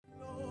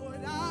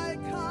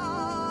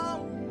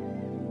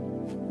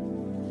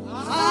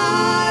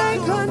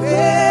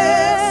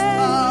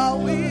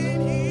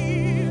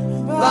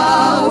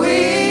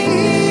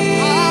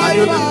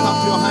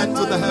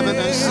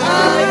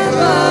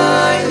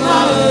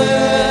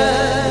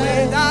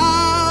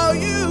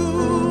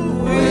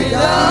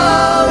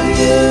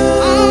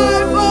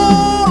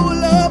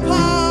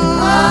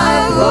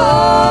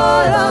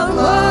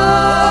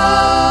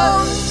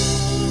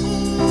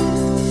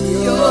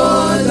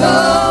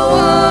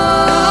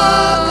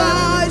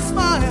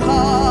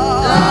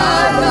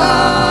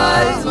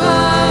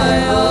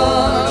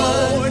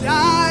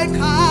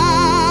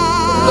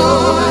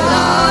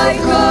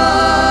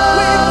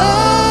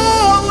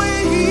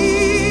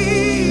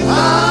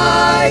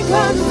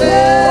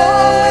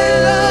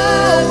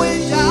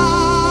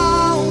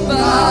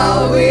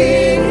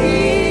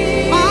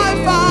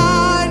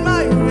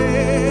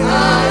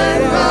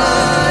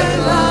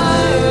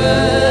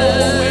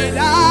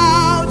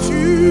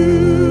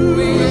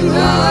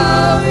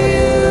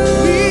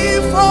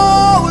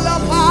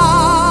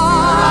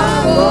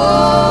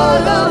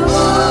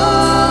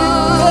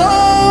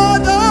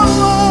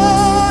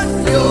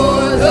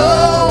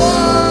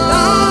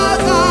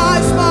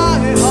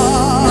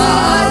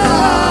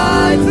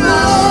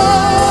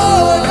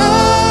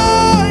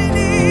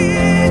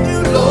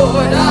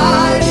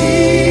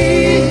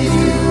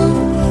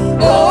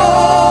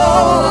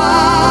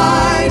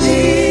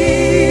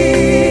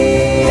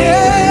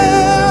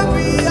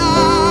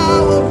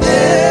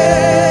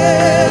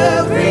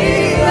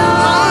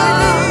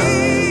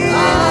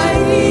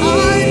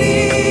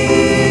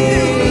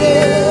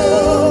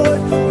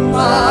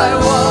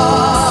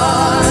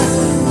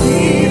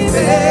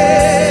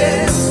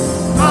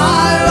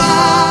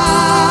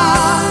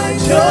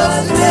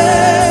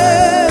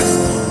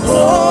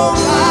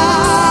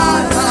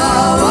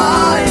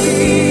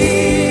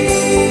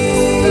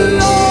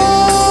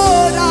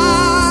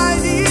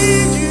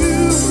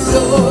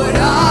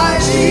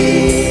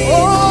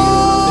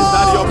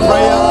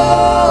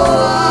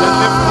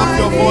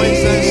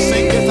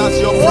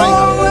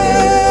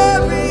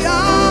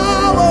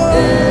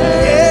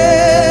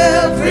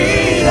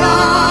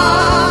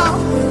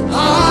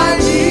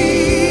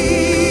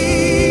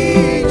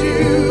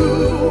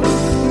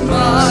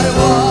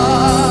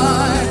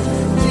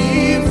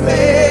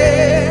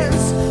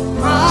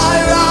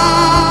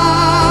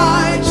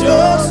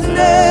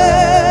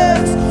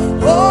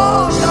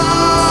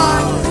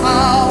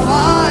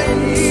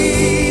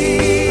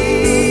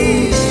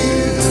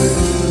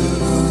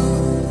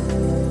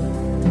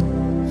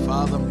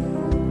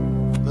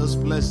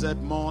blessed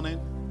morning,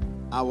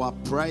 our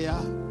prayer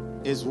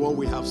is what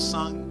we have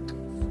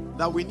sung,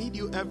 that we need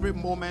you every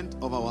moment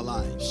of our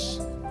lives.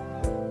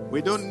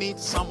 We don't need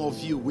some of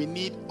you, we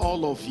need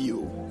all of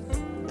you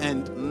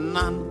and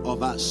none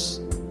of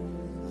us.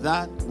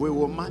 That we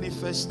will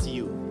manifest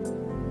you,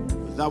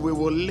 that we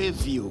will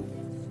live you,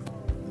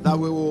 that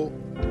we will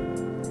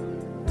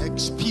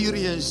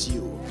experience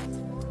you,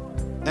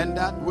 and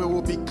that we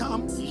will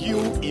become you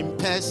in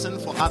person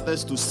for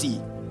others to see.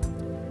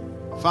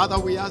 Father,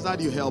 we ask that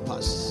you help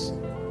us.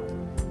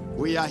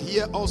 We are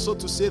here also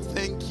to say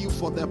thank you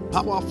for the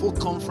powerful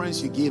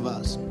conference you gave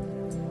us.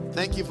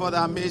 Thank you for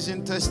the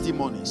amazing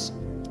testimonies.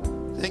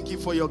 Thank you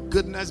for your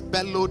goodness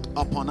bellowed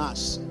upon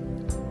us.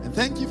 And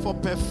thank you for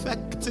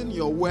perfecting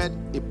your word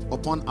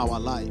upon our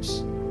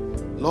lives.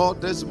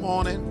 Lord, this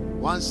morning,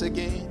 once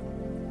again,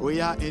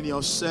 we are in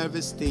your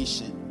service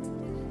station.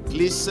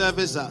 Please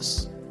service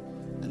us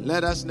and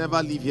let us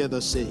never leave here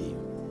the same.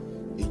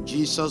 In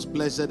Jesus'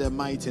 blessed and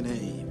mighty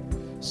name.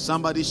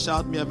 Somebody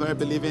shout me a very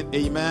believing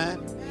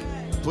amen.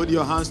 Put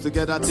your hands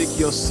together, take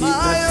your seat.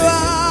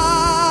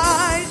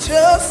 My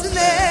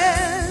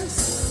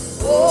righteousness,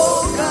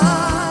 oh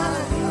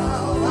God,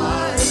 how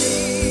I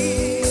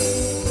need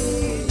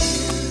you.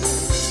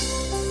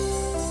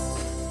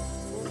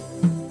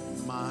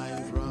 My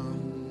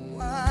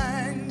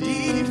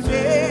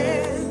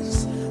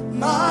defense,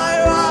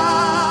 my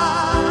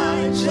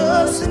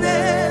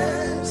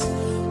righteousness,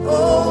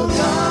 oh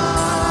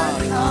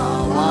God,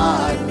 how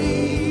I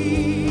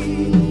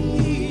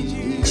need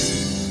you.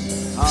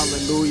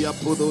 Hallelujah.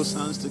 Put those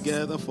hands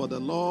together for the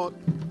Lord.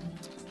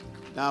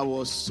 That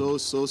was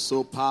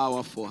so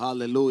powerful.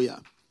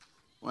 Hallelujah.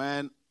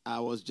 When I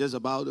was just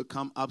about to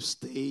come up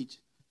stage,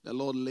 the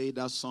Lord laid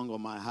that song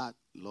on my heart.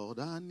 Lord,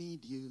 I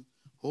need you.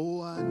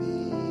 Oh, I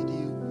need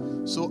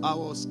you. So I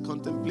was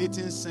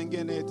contemplating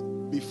singing it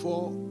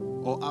before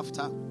or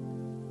after.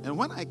 And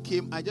when I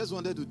came, I just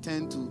wanted to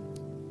turn to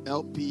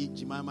LP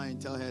Jemima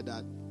and tell her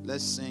that,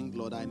 let's sing,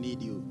 Lord, I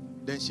need you.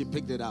 Then she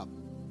picked it up.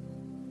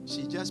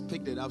 She just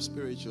picked it up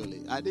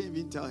spiritually. I didn't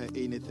even tell her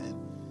anything.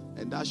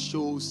 And that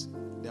shows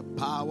the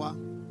power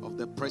of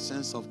the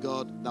presence of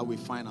God that we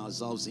find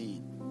ourselves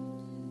in.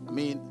 I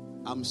mean,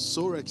 I'm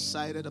so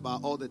excited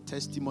about all the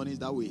testimonies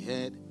that we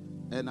heard.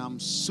 And I'm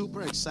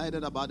super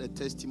excited about the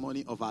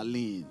testimony of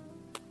Arlene.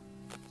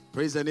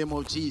 Praise the name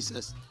of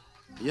Jesus.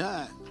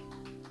 Yeah.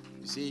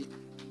 You see,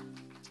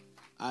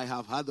 I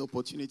have had the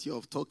opportunity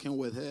of talking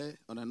with her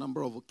on a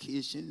number of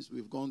occasions.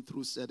 We've gone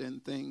through certain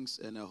things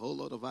and a whole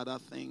lot of other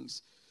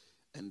things.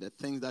 And the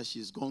things that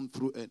she's gone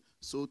through. And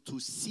so to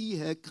see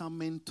her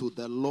coming to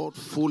the Lord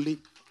fully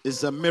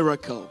is a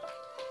miracle.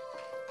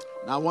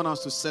 Now I want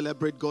us to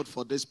celebrate God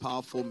for this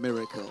powerful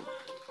miracle.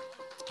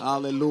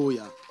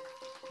 Hallelujah.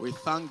 We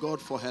thank God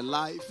for her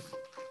life.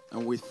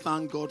 And we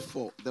thank God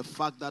for the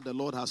fact that the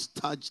Lord has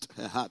touched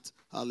her heart.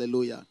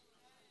 Hallelujah.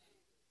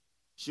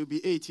 She'll be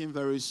 18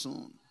 very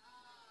soon.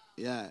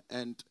 Yeah.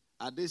 And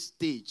at this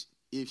stage,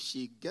 if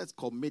she gets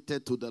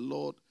committed to the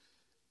Lord,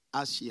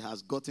 as she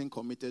has gotten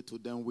committed to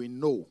them, we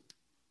know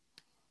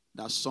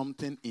that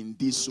something in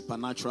this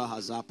supernatural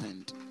has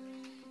happened.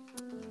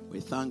 We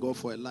thank God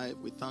for her life.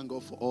 We thank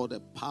God for all the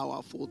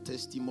powerful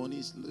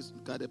testimonies. Let's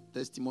look at the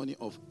testimony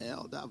of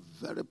Elder.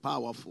 Very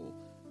powerful.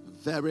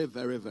 Very,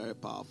 very, very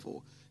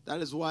powerful.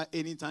 That is why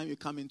anytime you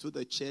come into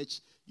the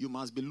church, you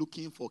must be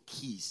looking for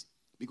keys.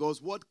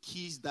 Because what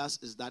keys does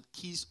is that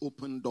keys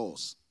open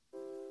doors.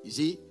 You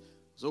see?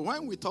 So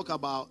when we talk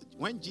about,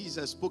 when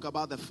Jesus spoke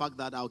about the fact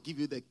that I'll give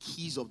you the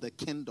keys of the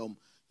kingdom,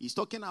 he's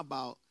talking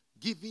about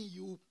giving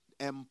you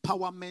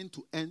empowerment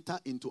to enter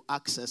into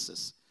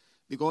accesses.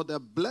 Because the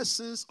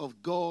blessings of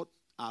God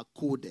are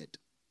coded.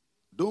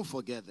 Don't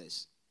forget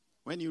this.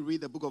 When you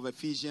read the book of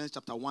Ephesians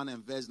chapter 1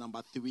 and verse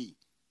number 3,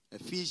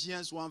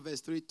 Ephesians 1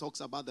 verse 3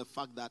 talks about the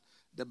fact that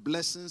the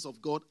blessings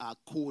of God are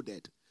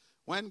coded.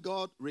 When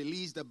God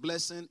released the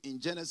blessing in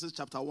Genesis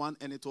chapter 1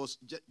 and it was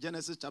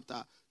Genesis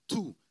chapter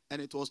 2,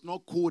 and it was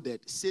not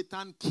coded,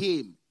 Satan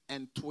came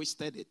and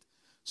twisted it.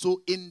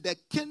 So in the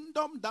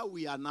kingdom that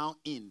we are now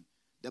in,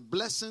 the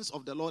blessings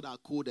of the Lord are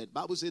coded.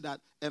 Bible says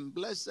that, and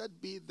blessed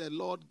be the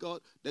Lord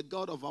God, the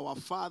God of our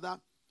Father.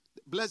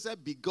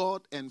 Blessed be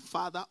God and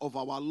Father of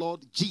our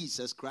Lord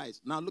Jesus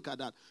Christ. Now look at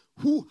that.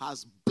 Who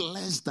has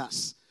blessed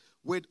us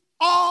with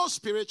all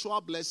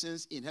spiritual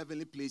blessings in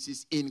heavenly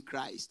places in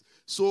Christ.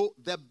 So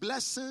the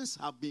blessings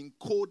have been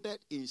coded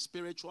in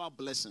spiritual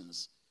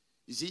blessings.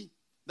 You see?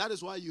 That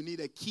is why you need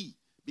a key,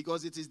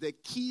 because it is the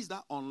keys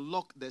that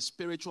unlock the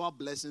spiritual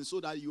blessing so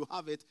that you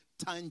have it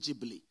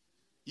tangibly.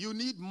 You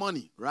need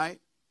money, right?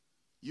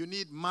 You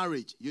need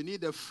marriage. You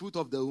need the fruit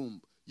of the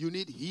womb. You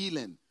need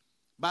healing.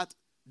 But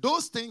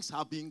those things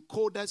have been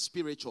coded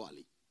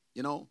spiritually.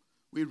 You know,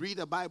 we read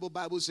the Bible.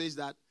 Bible says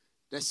that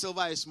the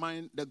silver is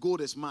mine, the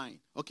gold is mine.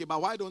 Okay,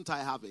 but why don't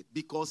I have it?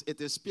 Because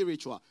it is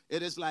spiritual.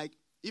 It is like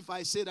if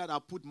I say that I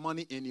put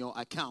money in your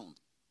account.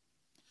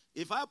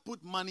 If I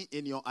put money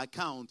in your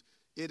account,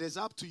 it is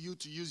up to you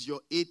to use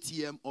your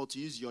ATM or to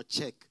use your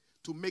check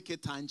to make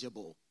it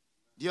tangible.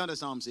 Do you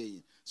understand what I'm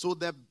saying? So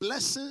the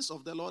blessings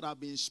of the Lord have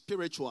been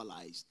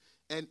spiritualized.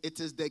 And it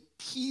is the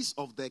keys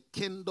of the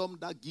kingdom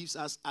that gives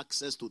us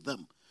access to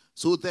them.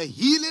 So the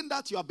healing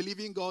that you are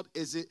believing God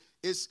is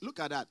look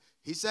at that.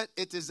 He said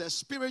it is a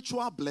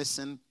spiritual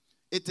blessing.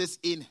 It is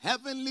in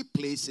heavenly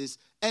places.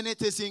 And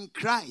it is in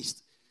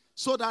Christ.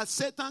 So that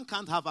Satan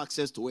can't have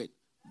access to it.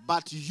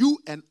 But you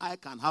and I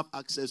can have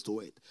access to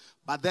it.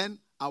 But then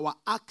our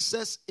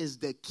access is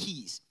the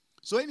keys.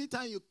 So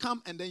anytime you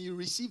come and then you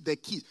receive the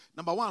keys.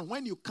 Number one,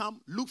 when you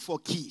come, look for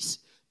keys.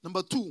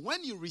 Number two,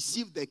 when you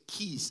receive the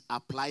keys,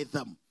 apply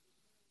them.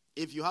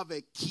 If you have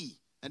a key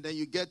and then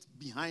you get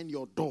behind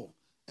your door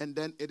and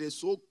then it is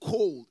so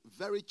cold,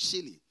 very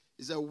chilly.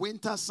 It's a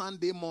winter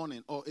Sunday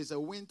morning or it's a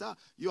winter,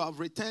 you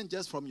have returned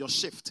just from your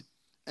shift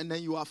and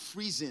then you are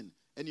freezing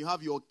and you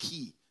have your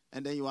key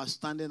and then you are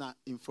standing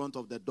in front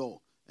of the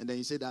door and then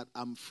you say that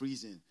I'm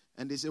freezing.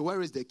 And they say,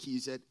 where is the key?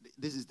 You said,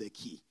 this is the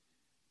key.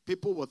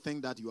 People will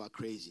think that you are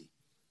crazy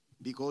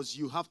because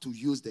you have to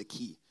use the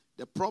key.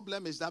 The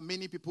problem is that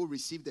many people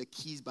receive the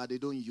keys, but they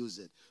don't use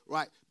it.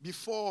 Right?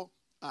 Before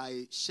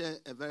I share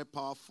a very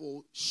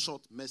powerful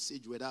short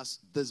message with us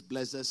this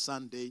blessed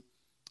Sunday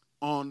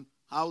on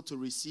how to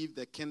receive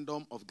the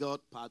kingdom of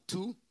God, part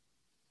 2.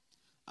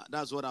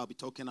 That's what I'll be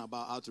talking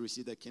about, how to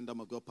receive the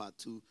kingdom of God, part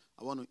 2.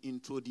 I want to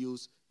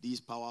introduce this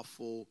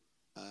powerful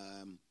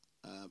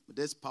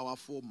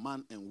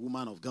man and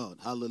woman of God.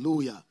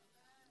 Hallelujah.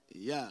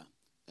 Yeah.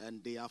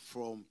 And they are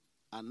from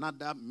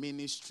another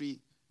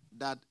ministry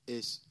that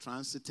is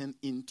transiting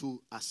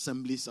into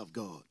Assemblies of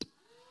God.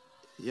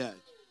 Yeah.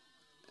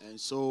 And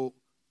so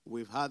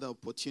we've had the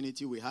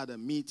opportunity, we had a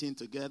meeting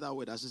together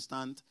with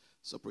assistant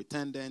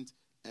superintendent,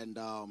 and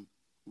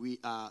we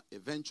are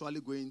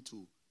eventually going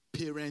to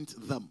parent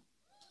them.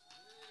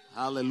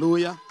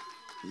 Hallelujah.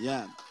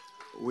 Yeah.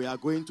 We are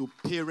going to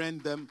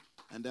parent them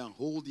and then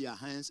hold their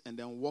hands and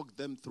then walk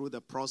them through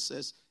the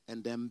process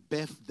and then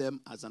birth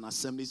them as an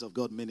Assemblies of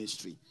God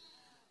ministry.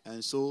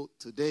 And so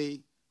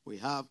today we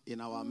have in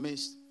our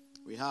midst,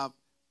 we have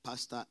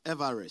Pastor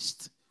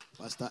Everest.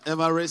 Pastor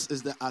Everest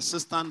is the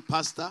assistant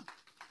pastor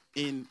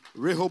in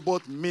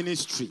Rehoboth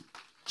Ministry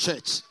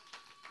Church.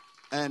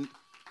 And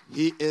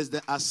he is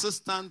the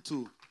assistant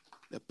to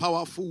the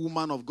powerful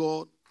woman of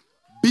God,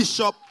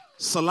 Bishop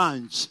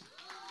Solange.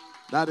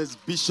 That is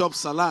Bishop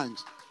Solange.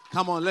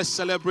 Come on, let's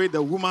celebrate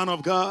the woman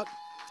of God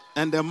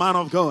and the man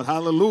of God.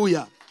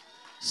 Hallelujah.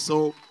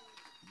 So,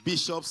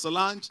 Bishop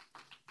Solange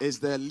is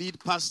the lead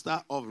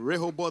pastor of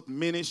Rehoboth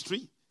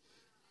Ministry,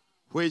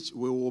 which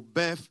we will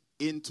birth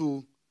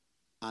into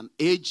an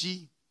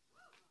AG,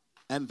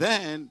 and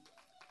then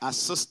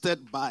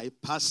assisted by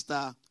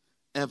Pastor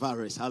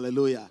Everest.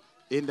 Hallelujah.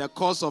 In the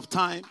course of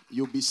time,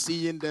 you'll be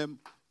seeing them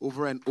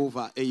over and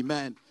over.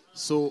 Amen.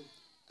 So,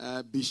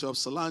 Bishop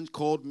Solange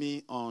called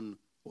me on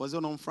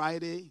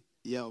Friday?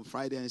 Yeah, on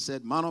Friday, and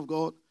said, man of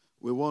God,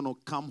 we want to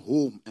come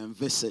home and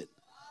visit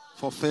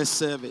for first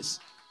service.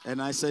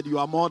 And I said, you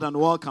are more than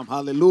welcome.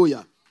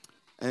 Hallelujah.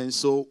 And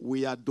so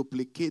we are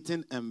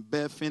duplicating and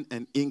birthing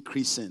and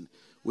increasing.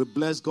 We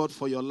bless God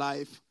for your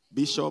life,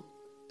 Bishop,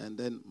 and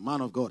then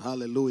man of God.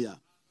 Hallelujah.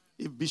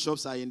 If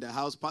bishops are in the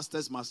house,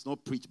 pastors must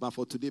not preach. But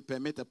for today,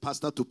 permit a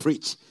pastor to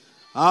preach.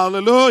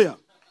 Hallelujah.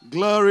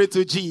 Glory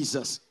to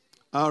Jesus.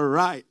 All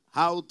right.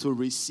 How to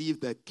receive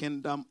the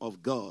kingdom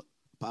of God.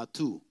 Part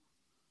 2.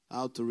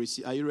 How to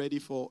receive. Are you ready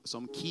for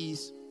some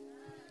keys?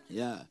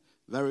 Yeah.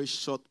 Very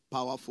short,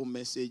 powerful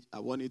message. I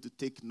want you to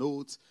take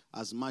notes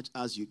as much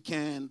as you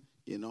can,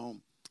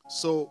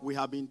 So we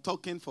have been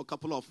talking for a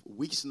couple of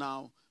weeks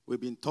now. We've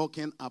been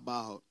talking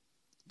about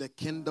the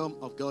kingdom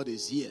of God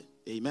is here.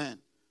 Amen.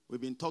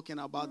 We've been talking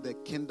about the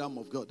kingdom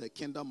of God, the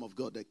kingdom of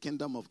God, the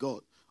kingdom of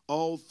God.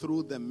 All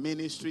through the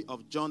ministry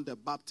of John the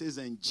Baptist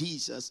and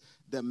Jesus,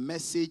 the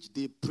message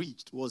they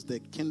preached was the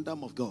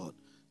kingdom of God,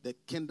 the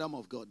kingdom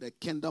of God, the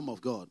kingdom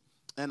of God.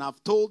 And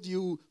I've told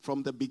you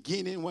from the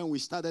beginning when we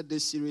started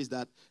this series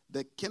that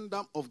the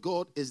kingdom of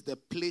God is the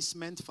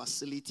placement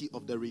facility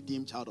of the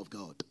redeemed child of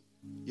God.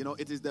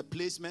 It is the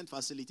placement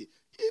facility.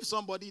 If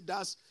somebody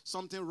does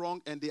something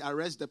wrong and they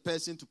arrest the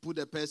person to put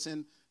the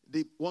person,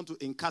 they want to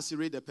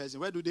incarcerate the person,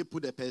 where do they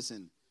put the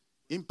person?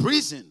 In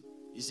prison.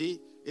 You see,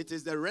 it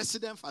is the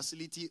resident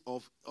facility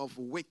of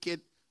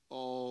wicked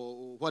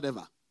or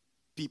whatever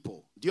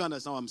people. Do you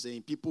understand what I'm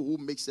saying? People who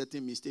make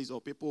certain mistakes or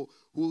people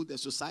who the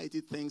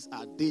society thinks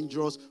are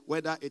dangerous,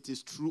 whether it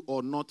is true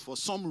or not, for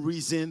some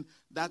reason,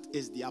 that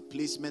is their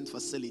placement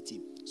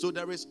facility. So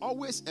there is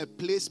always a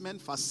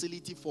placement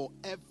facility for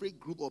every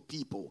group of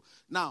people.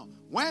 Now,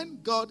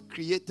 when God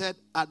created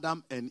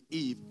Adam and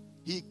Eve,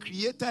 he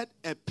created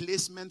a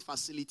placement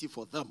facility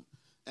for them.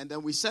 And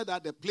then we said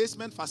that the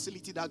placement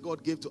facility that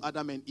God gave to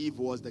Adam and Eve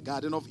was the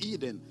Garden of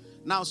Eden.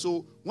 Now,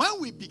 so when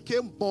we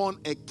became born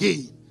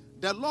again,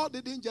 the Lord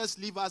didn't just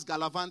leave us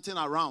gallivanting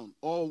around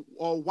or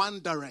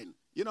wandering.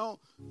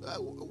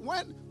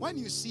 When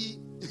you see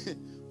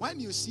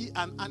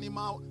an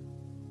animal,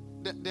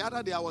 the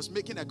other day I was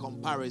making a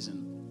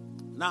comparison.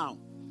 Now,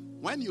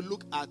 when you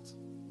look at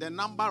the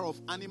number of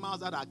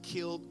animals that are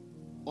killed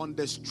on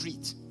the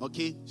street,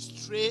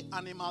 stray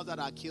animals that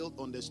are killed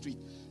on the street,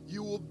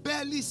 you will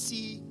barely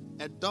see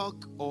a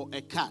dog or a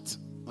cat,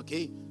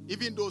 okay?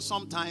 Even though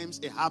sometimes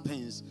it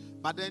happens,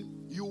 but then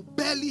you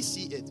barely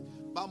see it.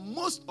 But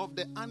most of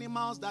the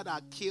animals that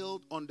are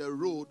killed on the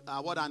road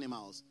are what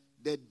animals?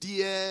 The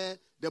deer,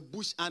 the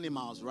bush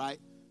animals, right?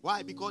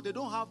 Why? Because they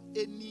don't have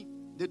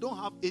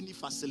any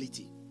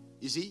facility.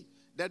 You see,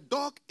 the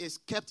dog is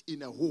kept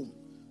in a home.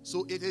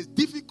 So it is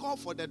difficult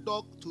for the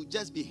dog to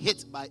just be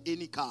hit by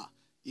any car.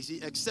 You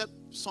see, except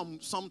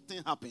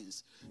something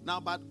happens. Now,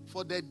 but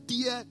for the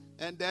deer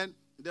and then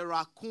the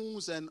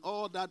raccoons and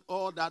all that,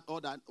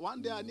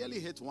 one day I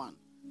nearly hit one.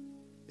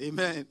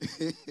 Amen.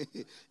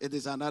 It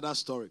is another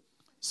story.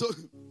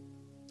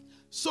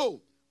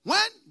 So when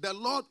the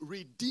Lord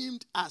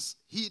redeemed us,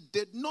 he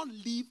did not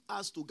leave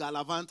us to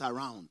gallivant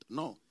around.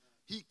 No.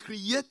 He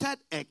created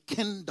a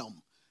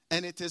kingdom,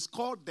 and it is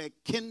called the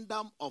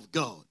kingdom of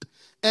God.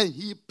 And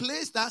he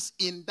placed us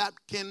in that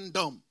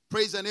kingdom.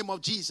 Praise the name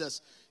of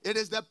Jesus. It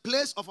is the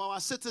place of our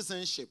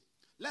citizenship.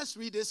 Let's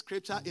read this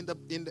scripture in the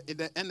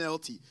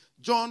NLT.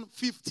 John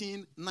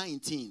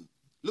 15:19.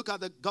 Look at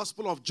the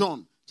Gospel of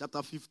John,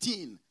 chapter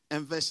 15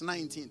 and verse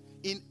 19.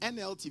 In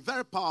NLT,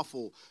 very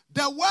powerful.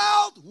 The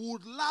world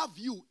would love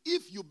you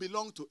if you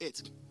belong to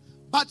it,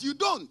 but you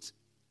don't.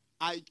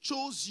 I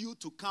chose you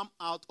to come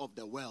out of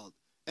the world,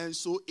 and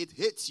so it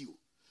hates you.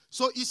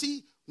 So you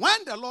see,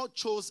 when the Lord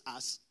chose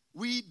us,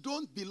 we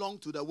don't belong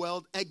to the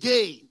world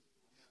again.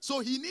 So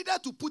he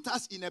needed to put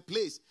us in a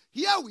place.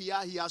 Here we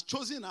are. He has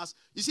chosen us.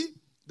 You see,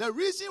 the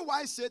reason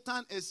why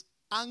Satan is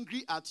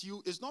angry at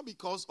you is not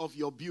because of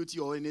your beauty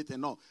or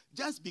anything. No.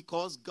 Just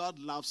because God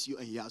loves you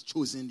and he has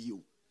chosen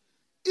you.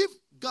 If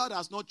God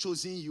has not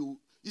chosen you,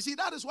 you see,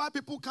 that is why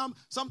people come.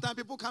 Sometimes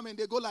people come and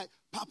they go like,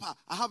 Papa,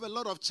 I have a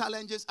lot of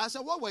challenges. I said,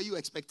 what were you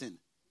expecting?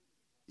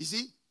 You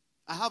see,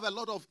 I have a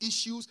lot of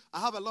issues. I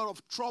have a lot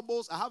of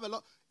troubles.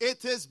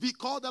 It is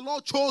because the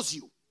Lord chose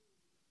you.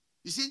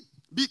 You see,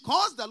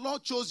 because the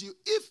Lord chose you.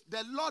 If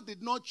the Lord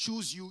did not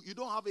choose you, you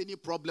don't have any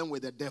problem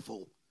with the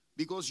devil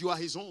because you are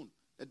his own.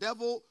 The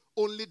devil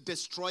only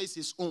destroys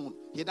his own.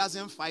 He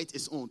doesn't fight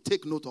his own.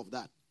 Take note of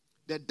that.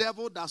 The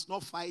devil does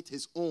not fight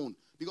his own.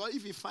 Because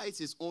if he fights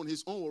his own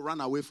will run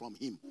away from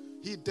him.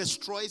 He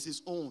destroys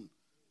his own.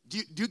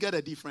 Do you get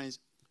a difference?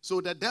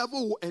 So the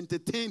devil will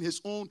entertain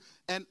his own,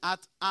 and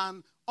at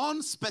an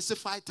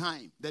unspecified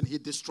time, then he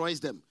destroys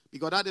them.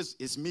 Because that is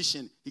his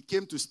mission. He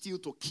came to steal,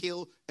 to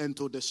kill, and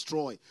to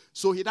destroy.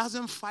 So he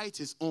doesn't fight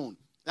his own.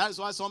 That is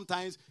why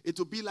sometimes it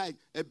will be like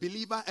a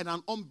believer and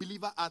an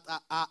unbeliever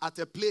at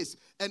a place.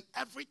 And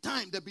every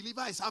time the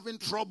believer is having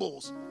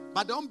troubles.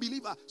 But the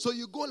unbeliever, so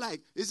you go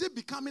like, is it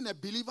becoming a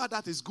believer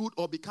that is good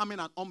or becoming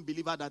an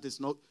unbeliever that is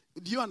not?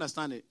 Do you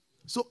understand it?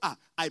 So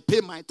I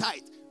pay my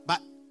tithe, but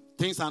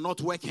things are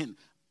not working.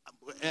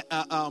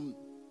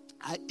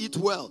 I eat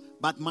well,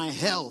 but my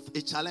health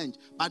is challenged.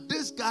 But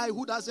this guy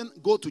who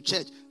doesn't go to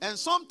church, and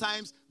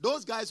sometimes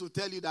those guys will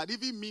tell you that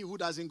even me who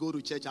doesn't go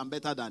to church, I'm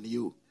better than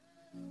you.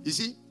 You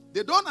see,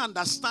 they don't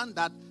understand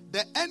that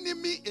the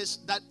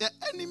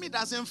enemy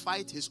doesn't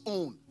fight his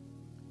own.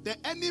 The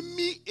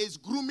enemy is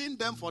grooming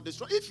them for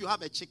destruction. If you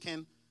have a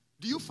chicken,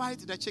 do you fight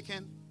the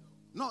chicken?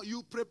 No,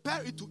 you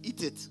prepare it to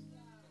eat it.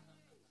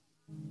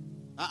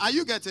 Are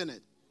you getting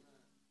it?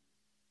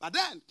 But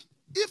then,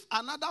 if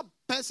another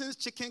person's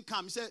chicken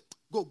comes, you say,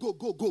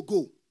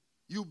 go.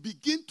 You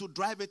begin to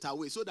drive it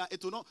away so that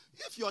it will not.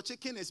 If your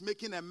chicken is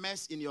making a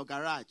mess in your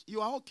garage, you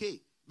are okay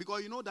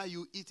because you know that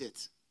you eat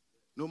it.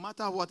 No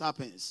matter what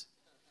happens.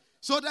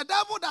 So the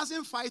devil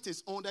doesn't fight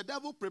his own. The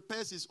devil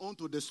prepares his own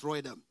to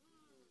destroy them.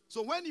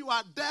 So when you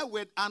are there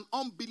with an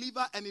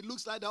unbeliever and it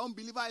looks like the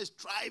unbeliever is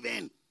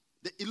thriving,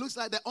 it looks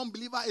like the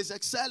unbeliever is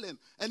excelling,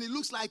 and it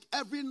looks like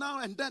every now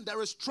and then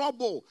there is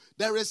trouble.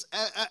 There is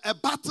a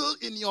battle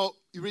in your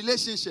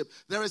relationship.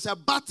 There is a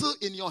battle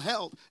in your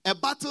health, a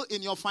battle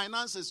in your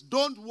finances.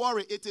 Don't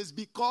worry. It is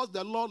because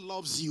the Lord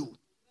loves you.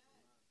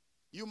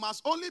 You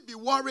must only be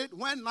worried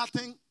when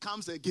nothing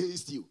comes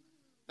against you.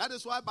 That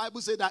is why the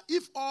Bible says that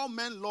if all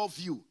men love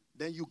you,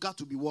 then you got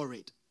to be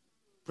worried.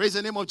 Praise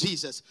the name of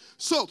Jesus.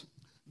 So,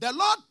 the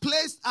Lord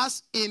placed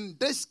us in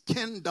this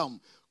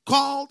kingdom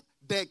called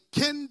the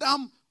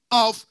kingdom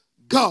of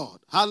God.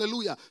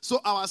 Hallelujah. So,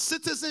 our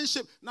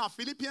citizenship. Now,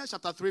 Philippians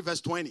chapter 3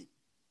 verse 20.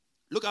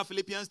 Look at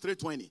Philippians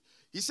 3:20.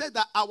 He said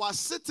that our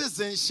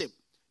citizenship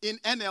in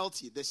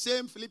NLT, the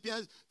same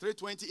Philippians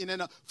 3:20 in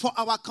NLT, for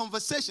our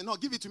conversation. No,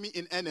 give it to me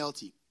in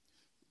NLT.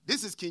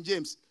 This is King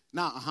James.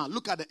 Now,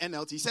 look at the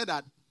NLT. He said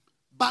that,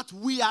 but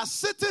we are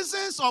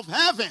citizens of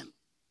heaven,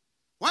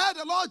 where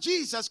the Lord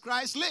Jesus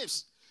Christ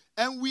lives.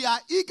 And we are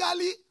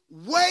eagerly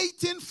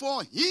waiting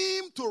for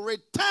him to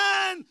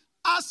return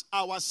as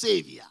our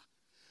Savior.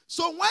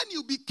 So when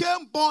you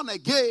became born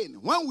again,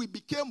 when we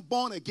became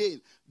born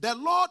again, the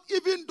Lord,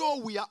 even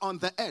though we are on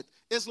the earth,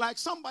 it's like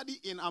somebody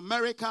in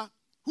America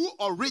who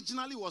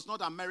originally was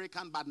not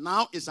American, but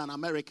now is an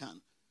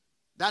American.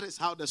 That is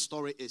how the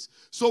story is.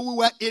 So we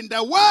were in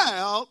the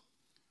world,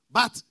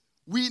 but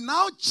we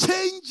now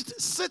changed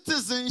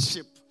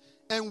citizenship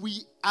and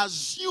we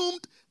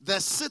assumed the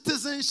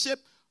citizenship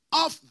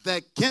of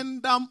the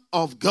kingdom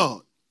of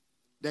God.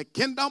 The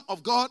kingdom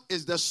of God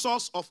is the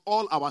source of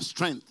all our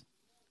strength.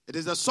 It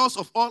is the source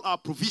of all our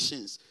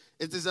provisions.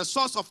 It is the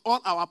source of all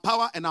our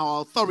power and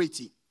our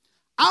authority.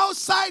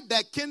 Outside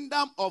the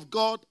kingdom of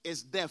God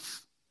is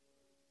death.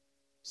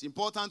 It's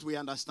important we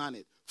understand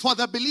it. For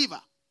the believer,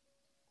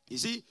 you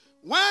see,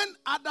 when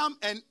Adam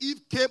and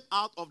Eve came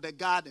out of the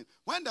garden,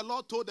 when the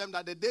Lord told them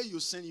that the day you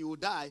sin, you will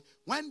die,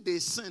 when they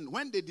sinned,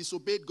 when they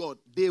disobeyed God,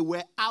 they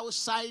were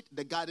outside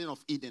the Garden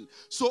of Eden.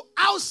 So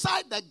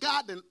outside the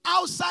garden,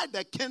 outside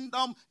the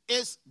kingdom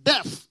is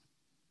death.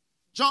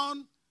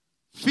 John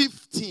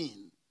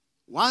 15,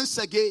 once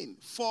again,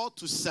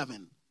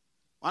 4-7.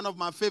 One of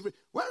my favorite.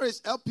 Where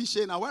is LP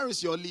Shana? Where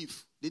is your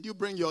leaf? Did you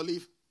bring your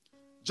leaf?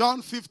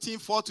 John 15,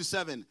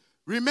 4-7.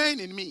 Remain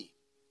in me,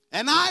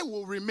 and I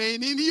will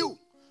remain in you.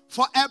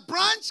 For a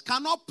branch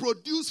cannot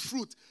produce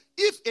fruit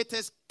if it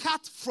is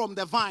cut from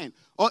the vine.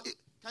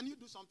 Can you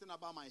do something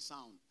about my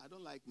sound? I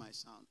don't like my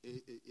sound.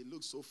 It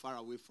looks so far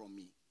away from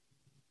me.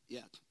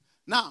 Yeah.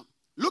 Now,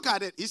 look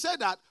at it. He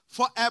said that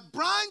for a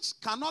branch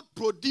cannot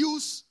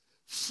produce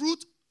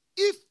fruit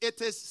if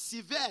it is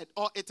severed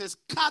or it is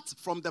cut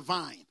from the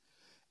vine.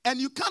 And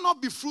you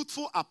cannot be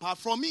fruitful apart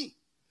from me.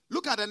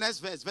 Look at the next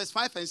verse, verse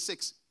 5 and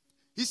 6.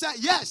 He said,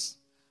 yes,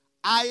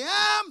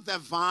 I am the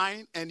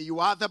vine and you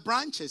are the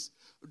branches.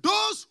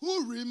 Those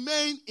who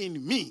remain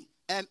in me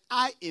and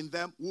I in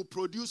them will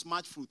produce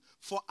much fruit.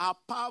 For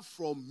apart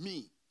from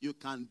me, you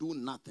can do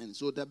nothing.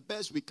 So the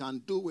best we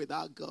can do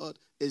without God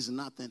is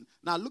nothing.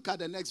 Now look at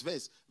the next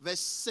verse,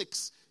 verse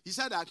 6. He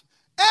said that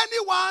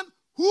anyone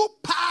who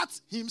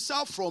parts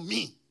himself from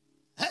me,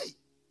 hey,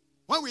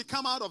 when we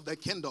come out of the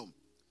kingdom,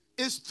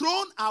 is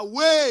thrown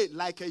away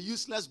like a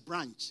useless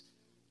branch,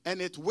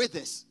 and it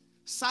withers.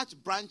 Such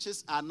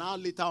branches are now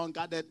later on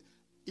gathered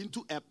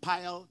into a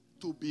pile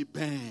to be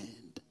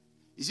burned.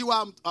 You see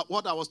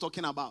what I was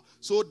talking about?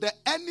 So the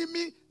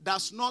enemy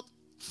does not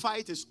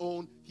fight his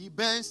own. He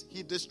burns,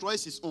 he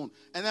destroys his own.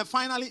 And then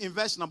finally in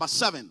verse number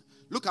 7,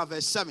 look at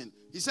verse 7.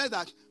 He said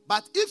that,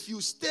 but if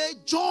you stay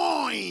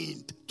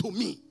joined to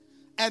me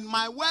and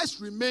my words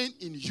remain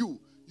in you,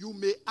 you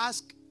may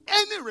ask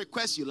any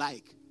request you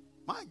like.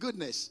 My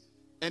goodness.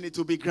 And it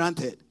will be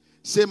granted.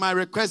 Say, my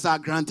requests are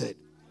granted.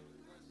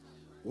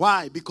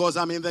 Why? Because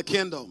I'm in the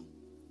kingdom.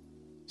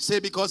 Say,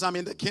 because I'm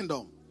in the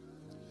kingdom.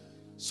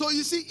 So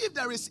you see, if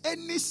there is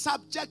any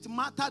subject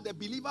matter the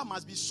believer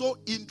must be so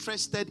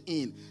interested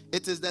in,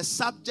 it is the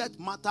subject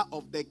matter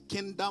of the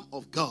kingdom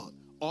of God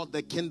or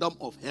the kingdom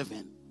of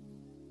heaven.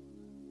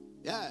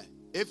 Yeah.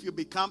 If you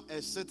become a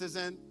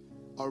citizen,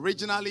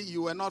 originally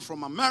you were not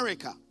from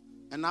America,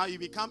 and now you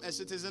become a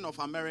citizen of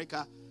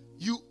America,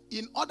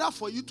 in order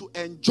for you to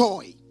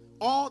enjoy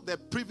all the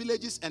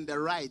privileges and the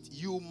right,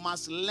 you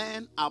must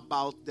learn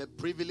about the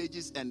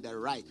privileges and the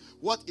right,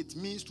 what it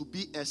means to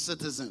be a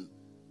citizen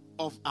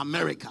of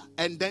America,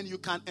 and then you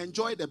can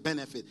enjoy the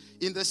benefit.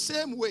 In the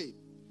same way,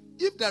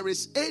 if there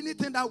is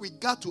anything that we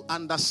got to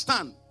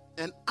understand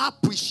and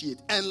appreciate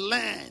and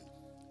learn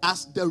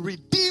as the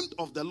redeemed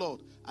of the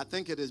Lord, I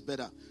think it is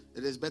better.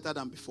 It is better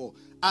than before.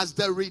 As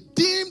the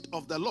redeemed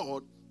of the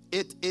Lord,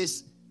 it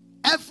is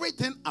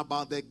everything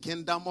about the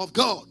kingdom of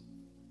God.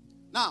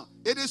 Now,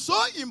 it is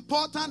so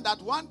important that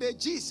one day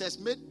Jesus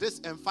made this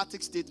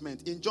emphatic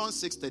statement in John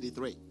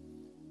 6:33.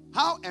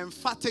 How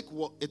emphatic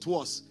it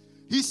was.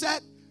 He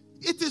said,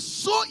 it is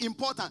so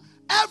important.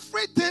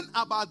 Everything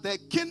about the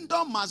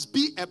kingdom must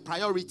be a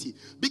priority.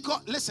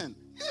 Because, listen,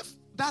 if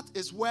that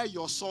is where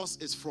your source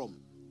is from,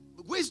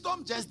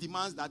 wisdom just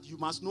demands that you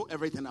must know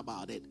everything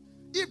about it.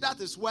 If that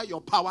is where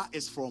your power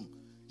is from,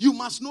 you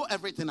must know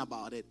everything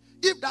about it.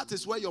 If that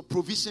is where your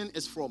provision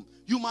is from,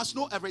 you must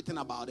know everything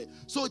about it.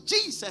 So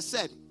Jesus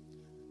said,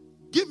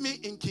 give me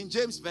in King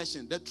James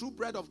Version, the true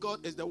bread of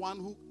God is the one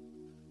who,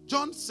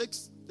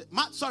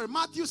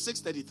 Matthew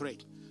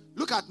 6:33.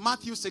 Look at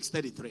Matthew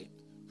 6:33.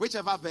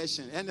 Whichever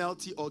version,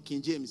 NLT or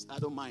King James, I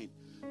don't mind.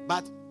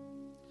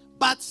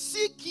 But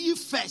seek ye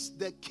first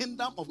the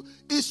kingdom of God.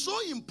 It's so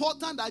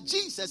important that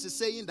Jesus is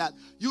saying that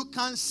you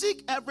can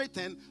seek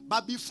everything,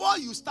 but before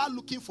you start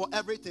looking for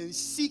everything,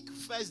 seek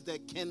first the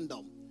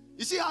kingdom.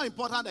 You see how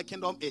important the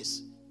kingdom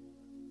is?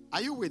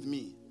 Are you with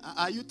me?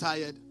 Are you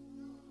tired?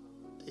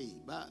 Hey,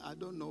 but I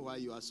don't know why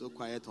you are so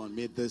quiet on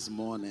me this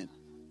morning.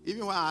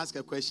 Even when I ask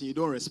a question, you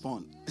don't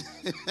respond.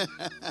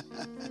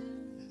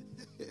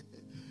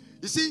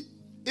 You see,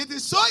 it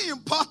is so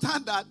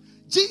important that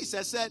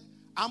Jesus said,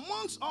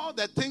 amongst all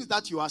the things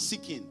that you are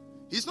seeking,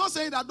 he's not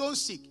saying that don't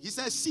seek. He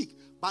says seek.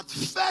 But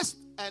first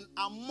and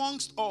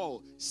amongst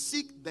all,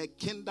 seek the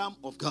kingdom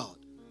of God.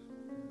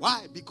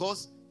 Why?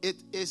 Because it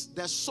is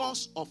the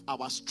source of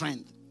our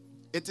strength.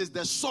 It is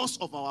the source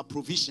of our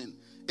provision.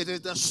 It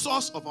is the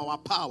source of our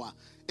power.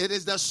 It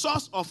is the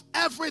source of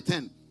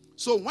everything.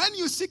 So when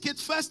you seek it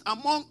first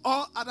among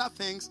all other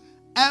things,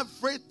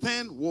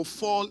 everything will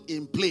fall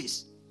in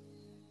place.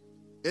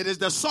 It is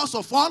the source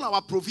of all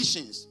our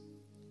provisions.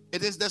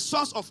 It is the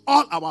source of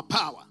all our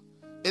power.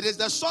 It is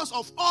the source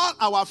of all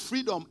our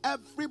freedom.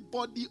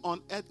 Everybody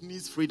on earth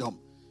needs freedom.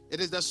 It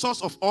is the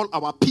source of all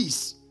our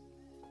peace.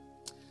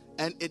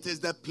 And it is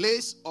the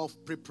place of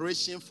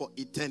preparation for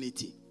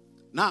eternity.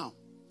 Now,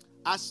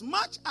 as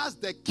much as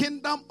the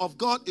kingdom of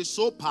God is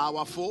so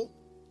powerful,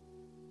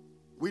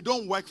 we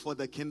don't work for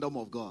the kingdom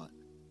of God.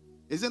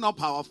 Is it not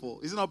powerful?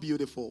 Is it not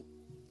beautiful?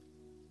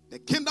 The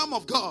kingdom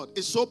of God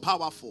is so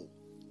powerful.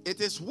 It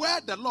is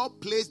where the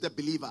Lord placed the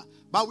believer,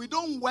 but we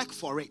don't work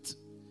for it.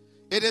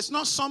 It is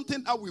not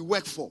something that we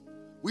work for.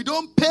 We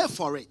don't pay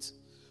for it.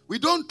 We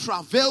don't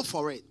travail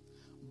for it.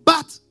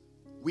 But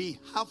we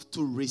have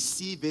to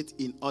receive it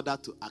in order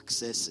to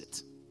access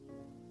it.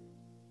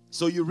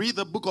 So you read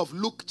the book of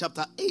Luke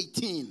chapter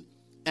 18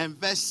 and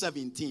verse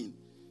 17.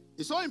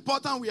 It's so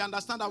important we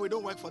understand that we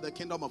don't work for the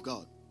kingdom of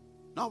God.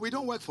 No, we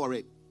don't work for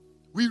it.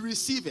 We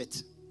receive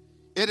it.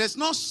 It is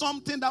not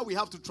something that we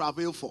have to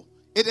travail for.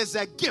 It is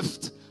a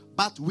gift,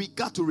 but we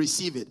got to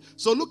receive it.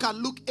 So look at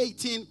Luke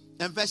 18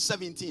 and verse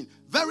 17.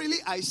 Verily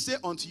I say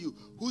unto you,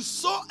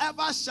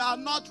 whosoever shall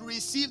not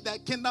receive the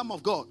kingdom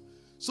of God.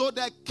 So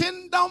the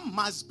kingdom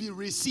must be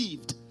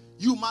received.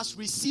 You must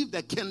receive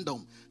the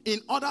kingdom in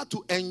order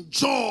to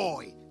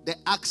enjoy the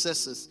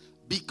accesses,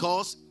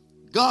 because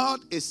God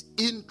is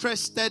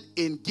interested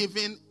in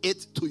giving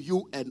it to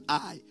you and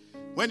I.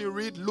 When you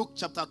read Luke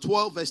chapter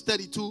 12 verse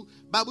 32,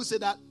 Bible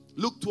said that,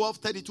 Luke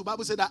 12:32,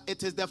 Bible said that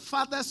it is the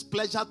Father's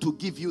pleasure to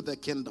give you the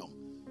kingdom.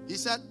 He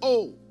said,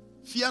 oh,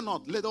 fear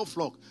not, little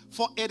flock,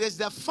 for it is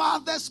the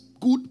Father's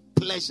good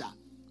pleasure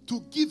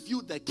to give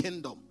you the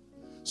kingdom.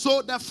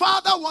 So the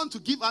Father wants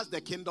to give us the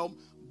kingdom,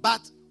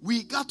 but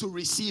we got to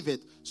receive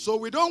it. So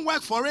we don't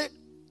work for it,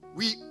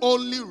 we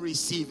only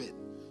receive it.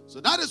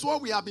 So that is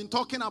what we have been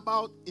talking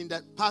about in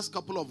the past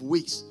couple of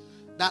weeks.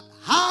 That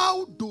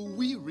how do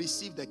we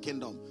receive the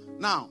kingdom?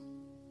 Now,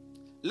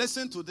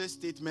 listen to this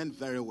statement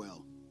very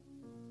well.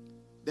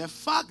 The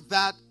fact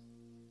that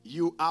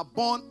you are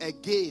born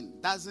again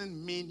doesn't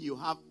mean you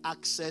have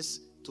access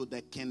to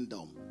the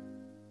kingdom.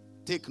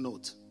 Take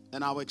note,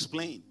 and I'll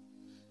explain.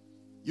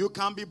 You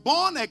can be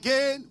born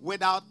again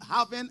without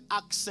having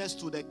access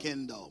to the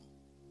kingdom.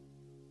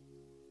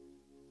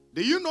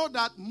 Do you know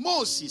that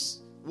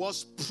Moses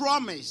was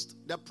promised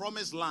the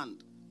promised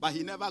land, but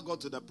he never got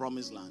to the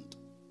promised land?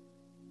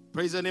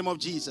 Praise the name of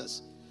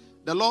Jesus.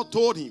 The Lord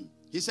told him,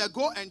 he said,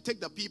 go and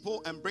take the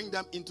people and bring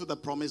them into the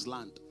promised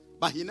land.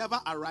 But he never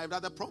arrived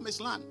at the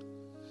promised land.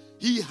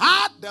 He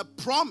had the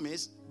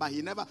promise, but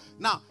he never.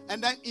 Now,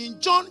 and then in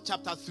John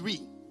chapter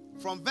 3,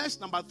 from verse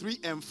number 3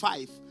 and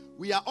 5,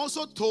 we are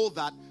also told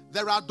that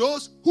there are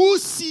those who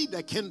see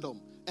the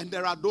kingdom and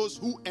there are those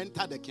who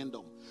enter the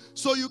kingdom.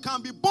 So you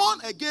can be born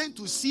again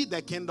to see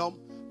the kingdom,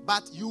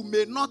 but you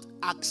may not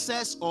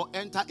access or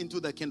enter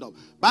into the kingdom.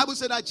 Bible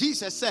said that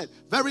Jesus said,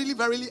 verily,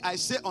 verily, I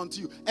say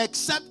unto you,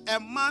 except a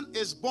man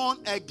is born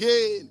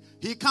again,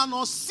 he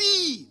cannot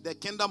see the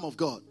kingdom of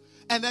God.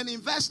 And then in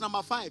verse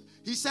number 5,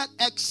 he said,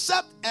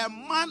 except a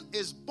man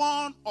is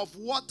born of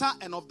water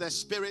and of the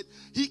Spirit,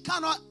 he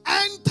cannot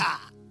enter.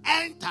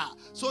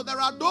 So there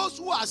are those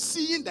who are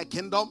seeing the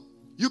kingdom.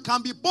 You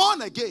can be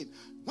born again.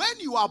 When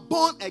you are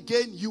born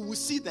again, you will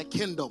see the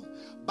kingdom.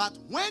 But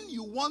when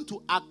you want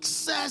to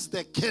access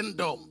the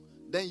kingdom,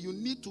 then you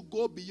need to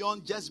go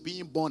beyond just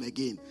being born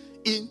again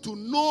into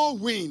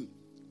knowing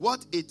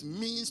what it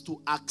means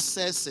to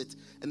access it.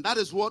 And that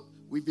is what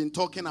we've been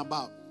talking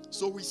about.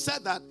 So we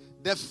said that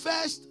the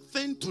first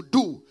thing to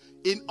do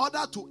in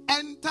order to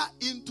enter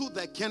into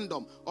the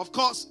kingdom, of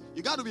course,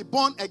 you got to be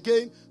born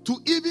again to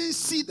even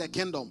see the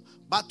kingdom.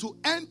 But to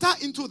enter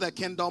into the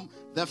kingdom,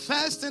 the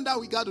first thing that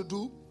we got to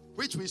do,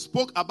 which we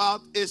spoke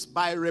about, is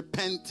by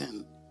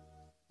repenting.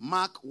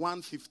 Mark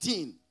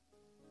 1:15.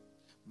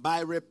 By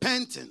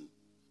repenting.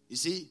 You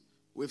see,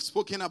 we've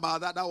spoken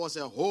about that. That was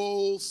a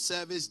whole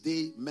service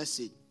day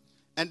message.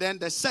 And then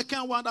the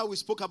second one that we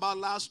spoke about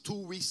last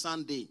 2 weeks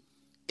Sunday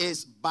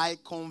is by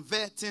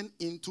converting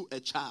into a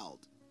child.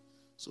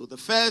 So the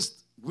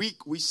first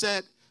week we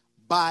said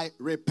by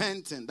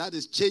repenting. That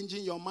is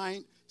changing your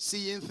mind,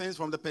 seeing things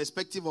from the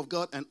perspective of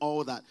God and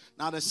all that.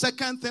 Now the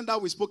second thing that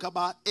we spoke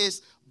about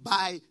is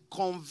by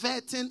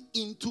converting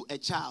into a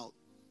child.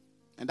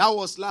 And that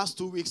was last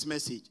 2 weeks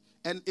message.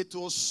 And it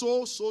was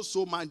so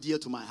much dear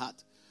to my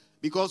heart.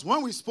 Because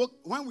when we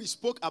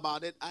spoke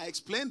about it, I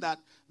explained that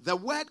the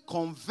word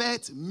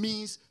convert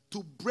means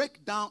to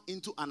break down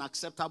into an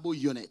acceptable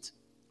unit.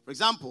 For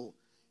example,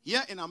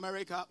 here in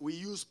America, we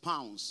use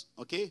pounds,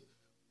 okay?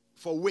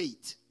 For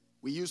weight,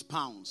 we use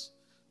pounds.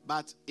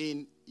 But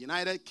in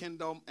United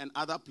Kingdom and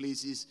other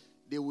places,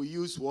 they will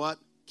use what?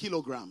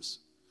 Kilograms.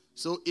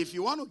 So if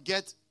you want to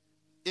get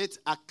it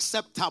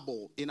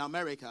acceptable in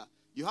America,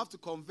 you have to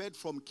convert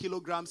from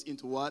kilograms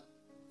into what?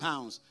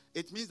 Pounds.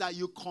 It means that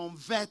you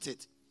convert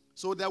it.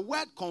 So the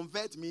word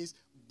convert means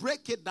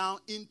break it down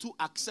into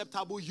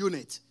acceptable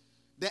unit.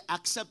 The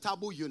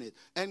acceptable unit.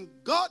 And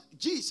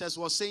Jesus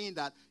was saying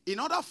that in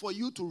order for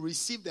you to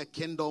receive the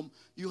kingdom,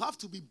 you have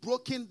to be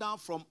broken down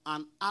from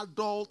an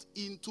adult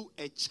into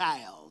a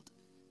child.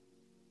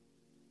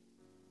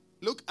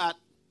 Look at,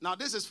 now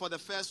this is for the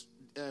first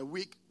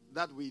week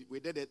that we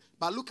did it,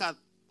 but look at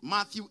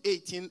Matthew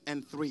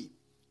 18:3.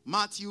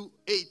 Matthew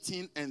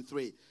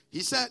 18:3. He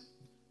said,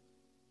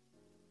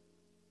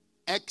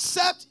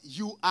 except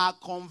you are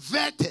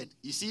converted,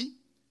 you see,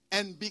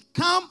 and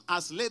become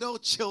as little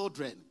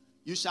children,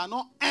 you shall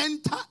not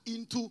enter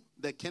into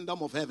the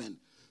kingdom of heaven.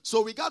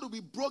 So we got to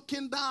be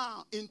broken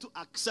down into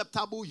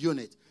acceptable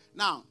unit.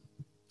 Now,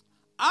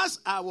 as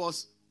I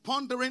was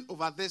pondering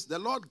over this, the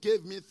Lord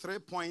gave me 3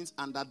 points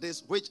under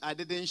this, which I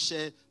didn't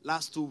share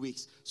last 2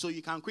 weeks. So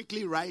you can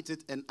quickly write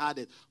it and add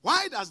it.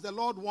 Why does the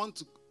Lord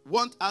want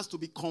us to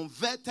be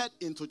converted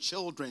into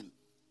children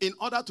in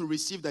order to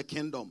receive the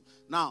kingdom?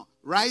 Now,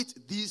 write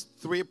these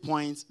 3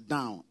 points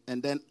down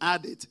and then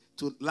add it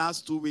to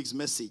last 2 weeks'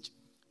 message.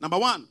 Number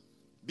 1,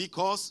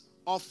 because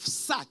of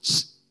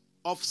such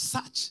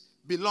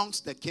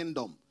belongs the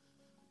kingdom.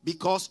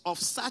 Because of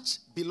such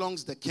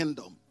belongs the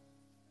kingdom.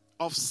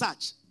 Of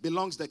such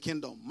belongs the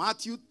kingdom. Mark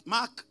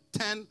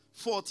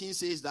 10:14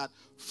 says that,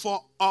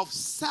 for of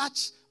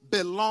such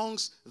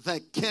belongs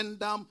the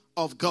kingdom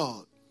of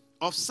God.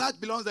 Of such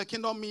belongs the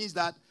kingdom means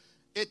that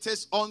it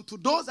is unto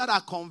those that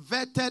are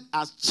converted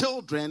as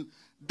children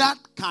that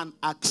can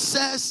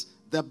access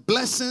the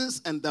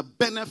blessings and the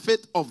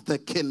benefit of the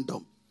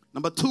kingdom.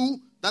 Number 2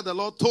 that the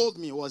Lord told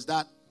me was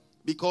that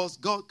because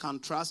God can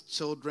trust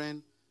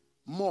children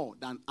more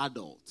than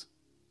adults.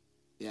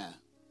 Yeah.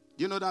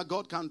 You know that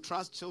God can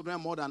trust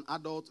children more than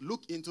adults?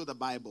 Look into the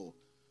Bible.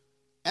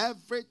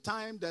 Every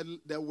time that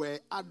there were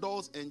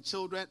adults and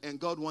children and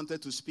God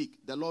wanted to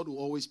speak, the Lord will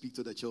always speak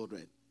to the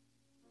children.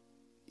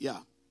 Yeah.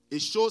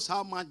 It shows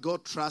how much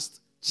God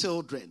trusts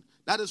children.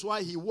 That is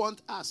why he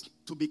wants us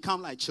to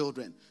become like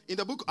children. In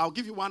the book, I'll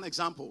give you one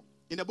example.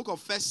 In the book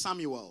of 1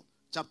 Samuel,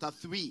 chapter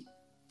 3,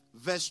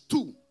 verse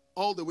 2,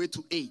 all the way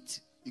to 8.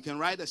 You can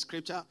write the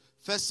scripture.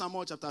 1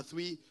 Samuel chapter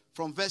 3,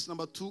 from verse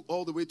number 2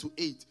 all the way to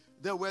 8.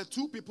 There were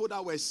 2 people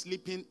that were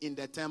sleeping in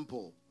the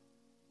temple.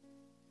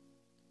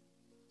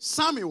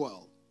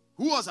 Samuel,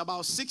 who was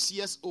about 6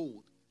 years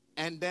old,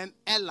 and then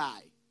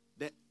Eli,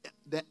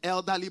 the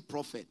elderly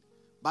prophet.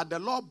 But the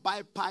Lord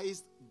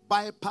bypassed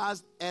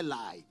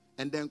Eli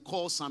and then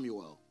called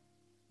Samuel.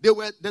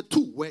 The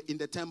 2 were in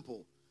the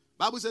temple.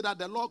 Bible said that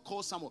the Lord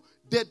called Samuel.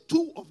 The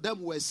 2 of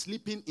them were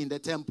sleeping in the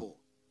temple.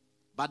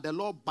 But the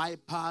Lord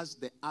bypassed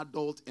the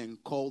adult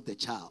and called the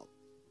child.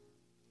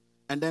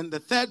 And then the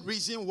third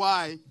reason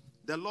why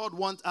the Lord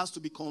wants us to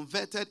be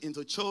converted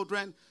into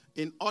children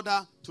in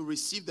order to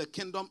receive the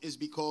kingdom is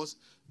because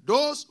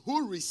those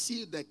who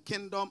receive the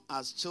kingdom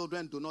as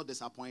children do not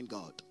disappoint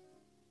God.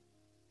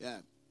 Yeah.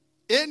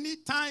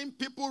 Anytime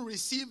people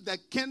receive the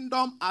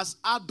kingdom as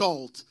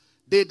adults,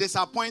 they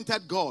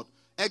disappointed God.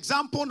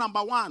 Example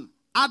number 1,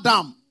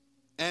 Adam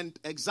and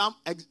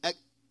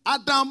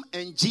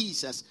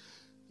Jesus.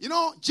 You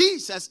know,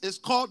 Jesus is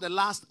called the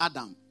last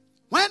Adam.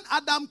 When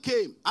Adam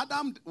came,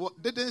 Adam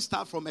didn't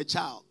start from a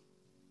child.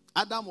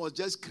 Adam was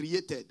just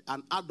created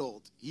an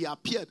adult. He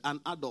appeared an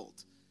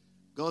adult.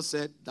 God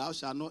said, thou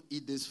shalt not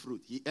eat this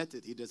fruit. He ate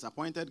it. He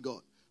disappointed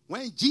God.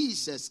 When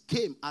Jesus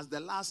came as the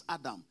last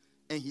Adam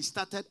and he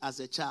started as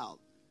a child,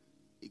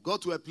 he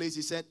got to a place,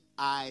 he said,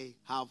 I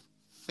have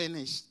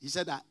finished. He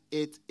said that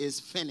it is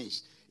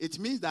finished. It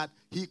means that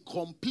he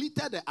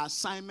completed the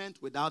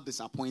assignment without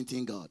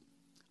disappointing God.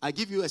 I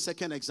give you a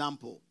second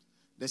example.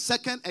 The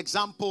second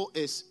example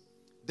is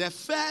the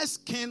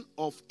first king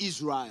of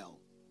Israel,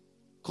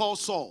 called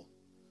Saul.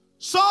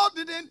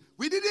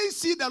 We didn't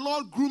see the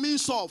Lord grooming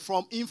Saul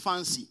from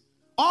infancy.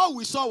 All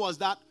we saw was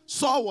that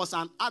Saul was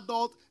an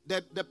adult,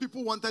 that the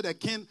people wanted a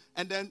king,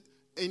 and then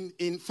in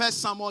 1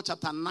 Samuel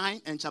chapter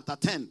 9 and chapter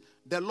 10,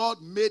 the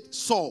Lord made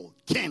Saul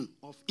king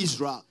of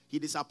Israel. He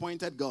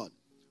disappointed God.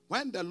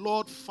 When the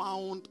Lord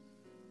found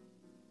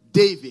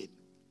David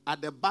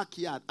at the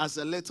backyard as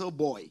a little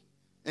boy,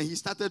 and he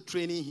started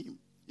training him.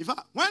 In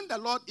fact, when the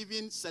Lord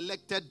even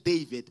selected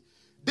David,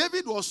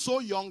 David was so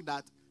young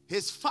that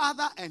his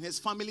father and his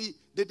family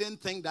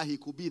didn't think that he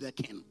could be the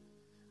king.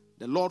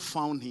 The Lord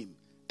found him,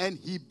 and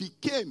he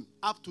became,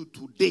 up to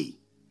today,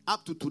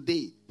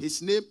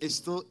 his name is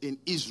still in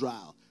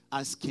Israel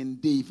as King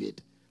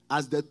David,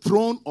 as the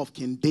throne of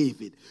King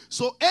David.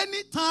 So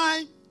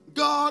anytime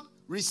God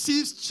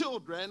receives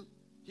children,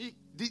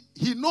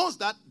 he knows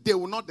that they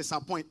will not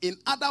disappoint. In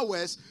other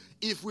words,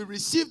 if we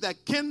receive the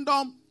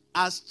kingdom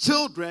as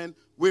children,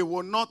 we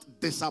will not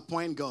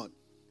disappoint God.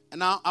 And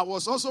now I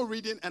was also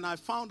reading and I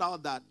found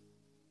out that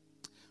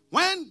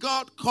when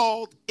God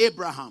called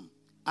Abraham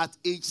at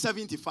age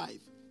 75,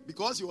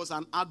 because he was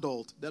an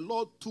adult, the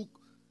Lord took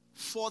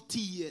 40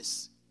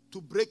 years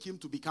to break him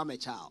to become a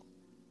child.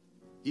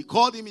 He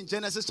called him in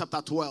Genesis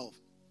chapter 12.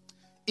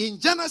 In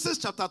Genesis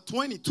chapter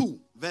 22,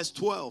 verse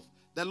 12,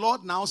 the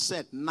Lord now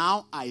said,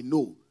 now I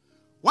know.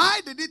 Why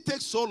did it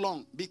take so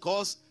long?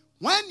 Because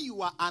when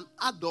you are an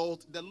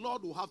adult, the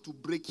Lord will have to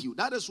break you.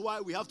 That is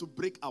why we have to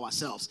break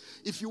ourselves.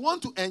 If you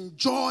want to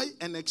enjoy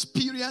and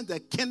experience the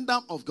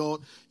kingdom of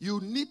God, you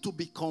need to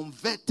be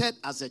converted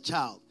as a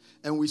child.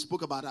 And we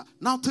spoke about that.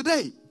 Now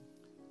today,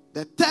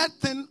 the third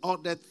thing or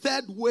the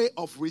third way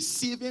of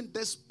receiving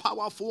this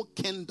powerful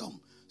kingdom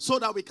so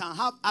that we can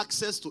have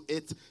access to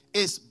it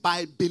is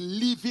by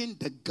believing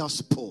the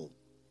gospel.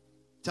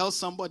 Tell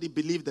somebody,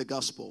 believe the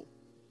gospel.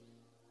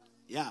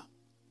 Yeah.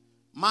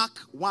 Mark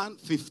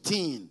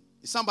 1:15.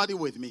 Is somebody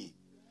with me?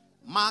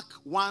 Mark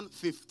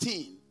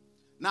 1:15.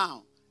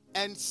 Now,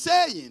 and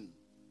saying,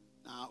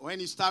 now when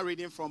you start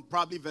reading from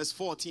probably verse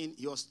 14,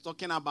 he was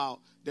talking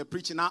about the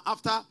preaching. Now,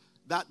 after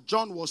that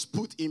John was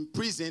put in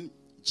prison,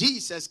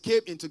 Jesus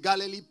came into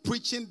Galilee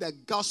preaching the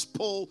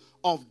gospel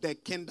of the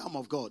kingdom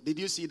of God. Did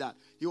you see that?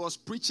 He was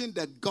preaching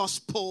the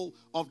gospel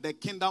of the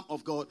kingdom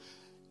of God.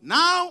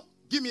 Now,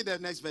 give me the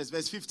next verse,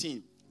 verse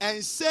 15.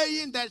 And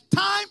saying that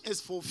time is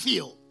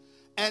fulfilled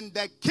and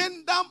the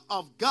kingdom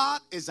of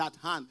God is at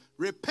hand.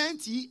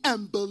 Repent ye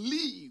and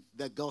believe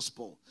the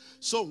gospel.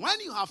 So when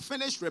you have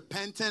finished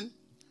repenting,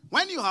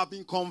 when you have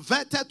been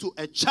converted to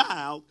a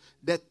child,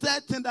 the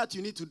third thing that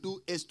you need to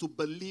do is to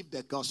believe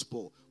the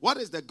gospel. What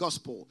is the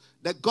gospel?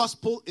 The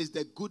gospel is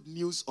the good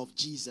news of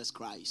Jesus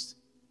Christ.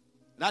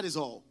 That is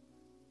all.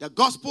 The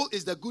gospel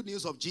is the good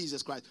news of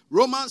Jesus Christ.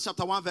 Romans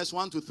chapter 1 verse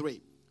 1 to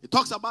 3. It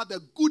talks about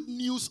the good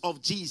news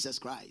of Jesus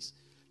Christ.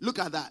 Look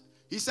at that.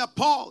 He said,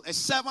 Paul, a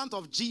servant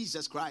of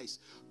Jesus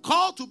Christ,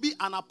 called to be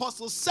an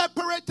apostle,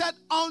 separated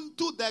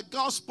unto the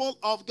gospel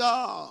of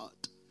God,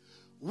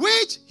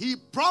 which he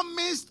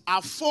promised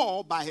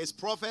afore by his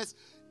prophets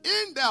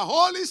in the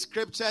Holy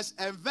Scriptures.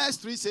 And verse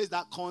 3 says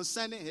that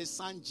concerning his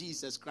son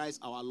Jesus Christ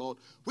our Lord,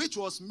 which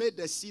was made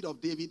the seed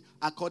of David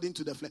according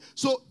to the flesh.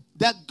 So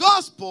the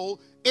gospel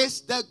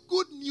is the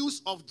good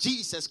news of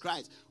Jesus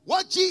Christ.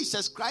 What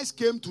Jesus Christ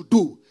came to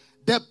do,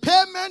 the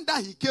payment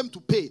that he came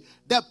to pay,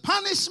 the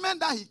punishment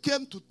that he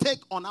came to take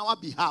on our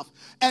behalf,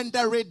 and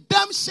the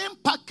redemption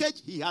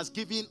package he has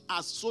given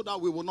us so that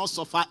we will not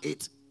suffer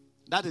it.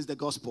 That is the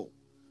gospel.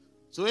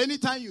 So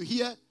anytime you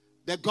hear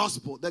the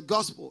gospel,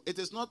 it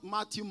is not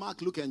Matthew,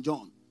 Mark, Luke, and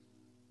John.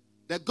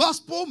 The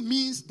gospel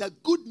means the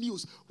good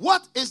news.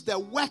 What is the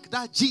work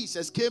that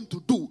Jesus came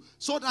to do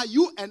so that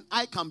you and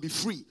I can be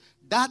free?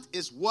 That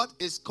is what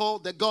is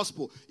called the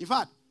gospel. In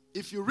fact,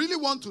 if you really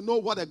want to know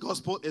what the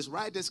gospel is,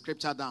 write this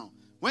scripture down.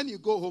 When you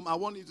go home, I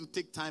want you to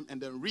take time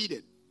and then read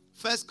it.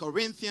 1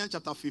 Corinthians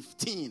chapter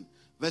 15,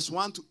 verse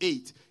 1 to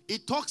 8.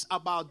 It talks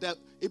about that.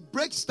 It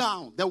breaks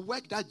down the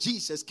work that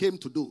Jesus came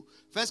to do.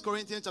 1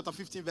 Corinthians chapter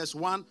 15, verse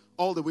 1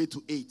 all the way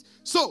to 8.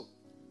 So,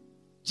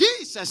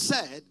 Jesus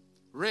said,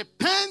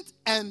 repent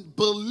and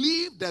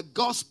believe the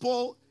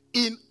gospel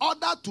in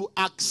order to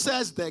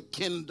access the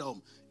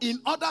kingdom, in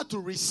order to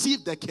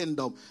receive the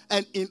kingdom,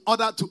 and in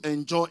order to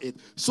enjoy it.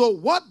 So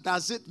what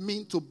does it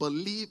mean to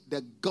believe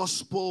the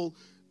gospel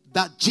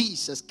that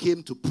Jesus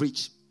came to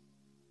preach?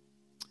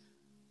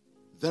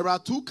 There are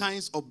two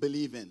kinds of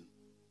believing.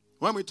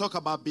 When we talk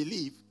about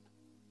belief,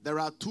 there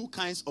are two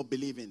kinds of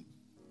believing.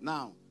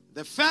 Now,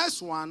 the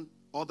first one,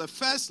 or the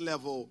first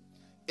level,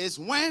 is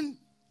when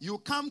you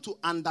come to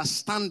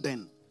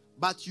understanding,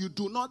 but you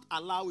do not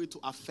allow it to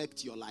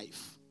affect your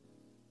life.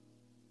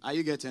 Are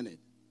you getting it?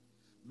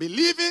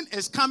 Believing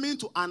is coming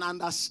to an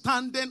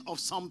understanding of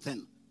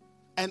something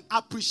and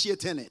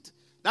appreciating it.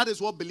 That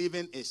is what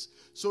believing is.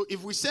 So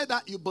if we say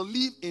that you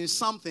believe in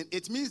something,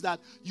 it means that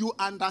you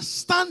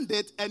understand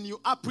it and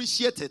you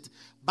appreciate it.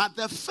 But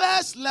the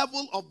first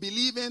level of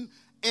believing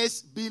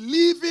is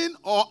believing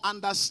or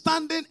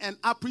understanding and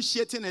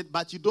appreciating it,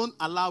 but you don't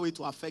allow it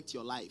to affect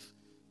your life.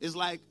 It's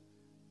like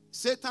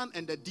Satan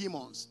and the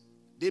demons.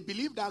 They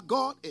believe that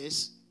God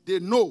is, they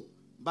know,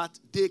 but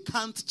they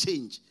can't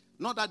change.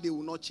 Not that they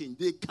will not change,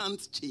 they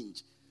can't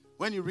change.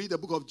 When you read the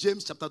book of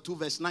James chapter 2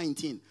 verse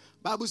 19,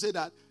 Bible says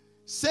that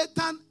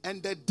Satan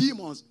and the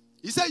demons,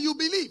 he said, you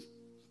believe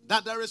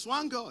that there is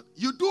one God.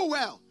 You do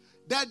well.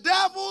 The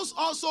devils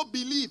also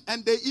believe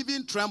and they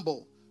even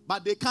tremble,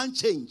 but they can't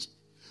change.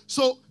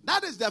 So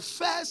that is the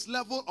first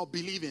level of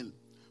believing.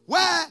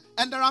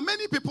 And there are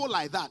many people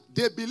like that.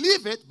 They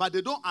believe it, but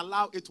they don't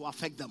allow it to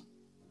affect them.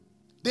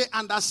 They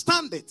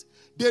understand it.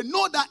 They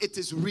know that it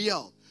is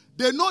real.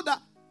 They know that,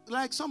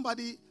 like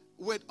somebody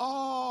with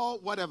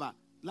whatever,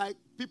 like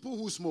people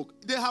who smoke,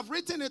 they have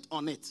written it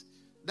on it,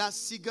 that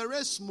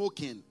cigarette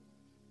smoking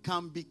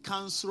can be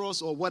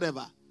cancerous or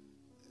whatever.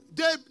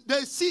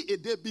 They see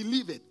it, they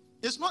believe it.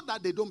 It's not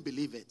that they don't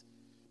believe it,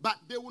 but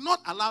they will not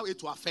allow it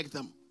to affect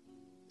them.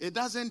 It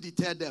doesn't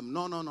deter them.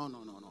 No.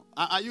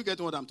 Are you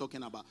getting what I'm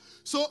talking about?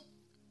 So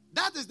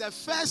that is the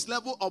first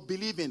level of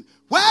believing,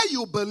 where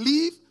you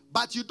believe,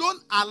 but you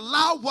don't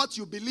allow what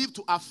you believe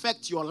to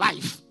affect your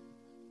life.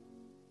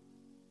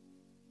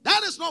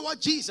 That is not what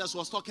Jesus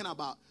was talking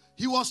about.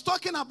 He was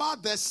talking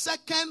about the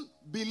second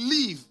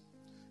belief.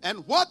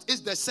 And what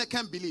is the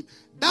second belief?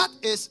 That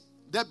is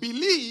the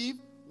belief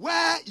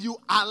where you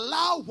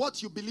allow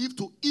what you believe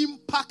to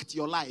impact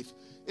your life.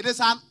 It is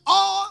an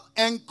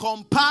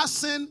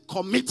all-encompassing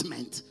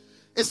commitment.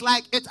 It's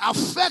like it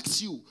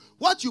affects you.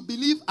 What you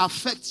believe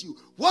affects you.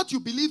 What you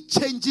believe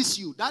changes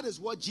you. That is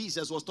what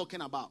Jesus was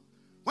talking about.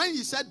 When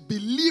he said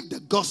believe the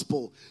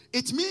gospel,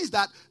 it means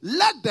that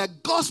let the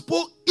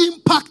gospel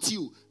impact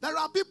you. There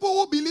are people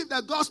who believe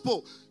the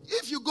gospel.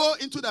 If you go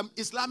into the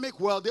Islamic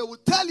world, they will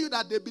tell you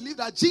that they believe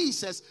that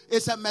Jesus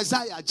is a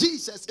Messiah.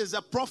 Jesus is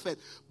a prophet.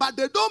 But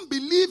they don't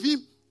believe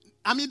him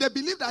I mean, they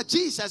believe that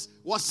Jesus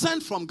was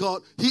sent from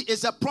God. He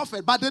is a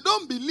prophet, but they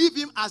don't believe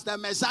him as the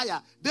Messiah.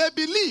 They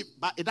believe,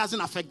 but it doesn't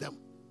affect them.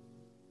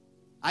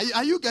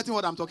 Are you getting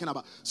what I'm talking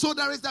about? So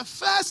there is the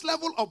first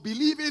level of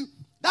believing.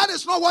 That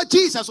is not what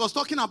Jesus was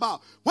talking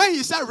about when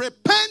he said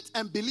repent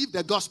and believe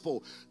the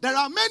gospel. There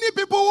are many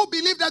people who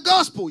believe the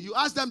gospel. You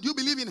ask them, do you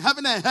believe in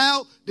heaven and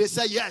hell? They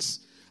say yes.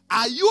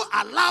 Are you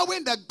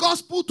allowing the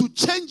gospel to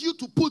change you,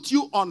 to put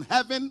you on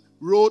heaven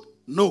road?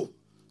 No.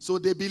 So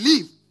they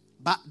believe,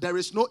 but there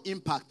is no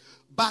impact.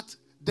 But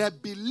the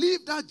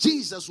belief that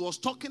Jesus was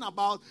talking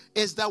about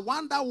is the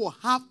one that will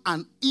have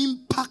an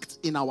impact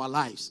in our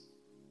lives.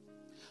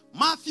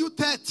 Matthew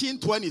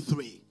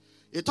 13:23.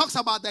 It talks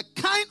about the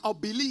kind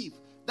of belief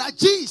that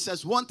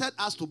Jesus wanted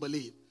us to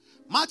believe.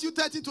 Matthew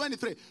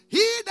 13:23.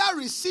 He that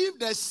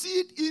received the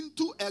seed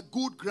into a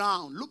good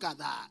ground, look at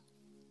that,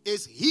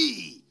 is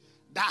he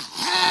that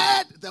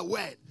heard the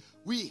word.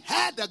 We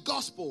heard the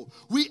gospel.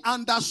 We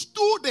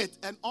understood it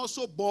and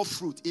also bore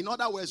fruit. In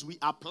other words, we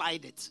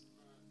applied it.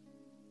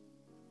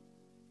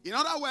 In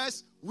other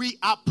words, we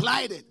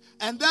applied it.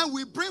 And then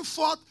we bring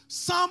forth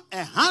some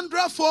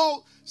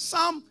 100-fold,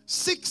 some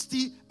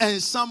 60,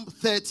 and some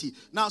 30.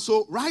 Now,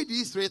 so write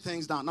these three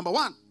things down. Number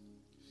one,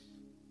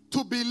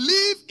 to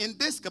believe in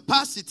this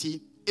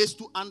capacity is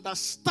to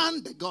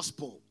understand the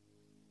gospel.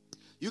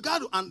 You got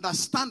to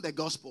understand the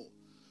gospel.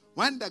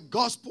 When the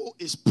gospel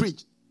is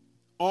preached,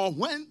 or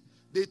when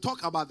they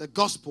talk about the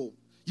gospel,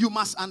 you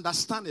must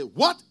understand it.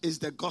 What is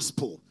the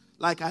gospel?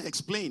 Like I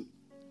explained,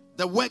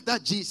 the work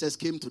that Jesus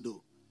came to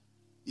do.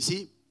 You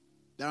see,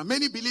 there are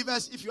many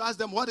believers, if you ask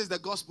them what is the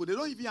gospel, they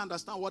don't even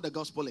understand what the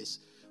gospel is.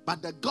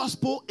 But the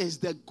gospel is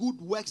the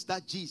good works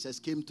that Jesus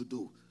came to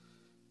do.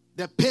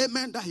 The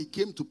payment that he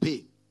came to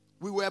pay.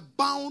 We were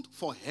bound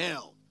for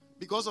hell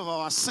because of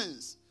our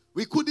sins.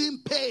 We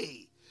couldn't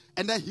pay.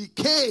 And then he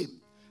came,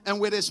 and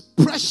with his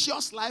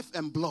precious life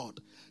and blood,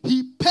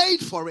 he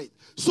paid for it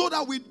so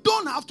that we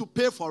don't have to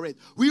pay for it.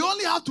 We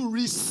only have to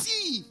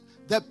receive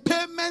the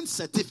payment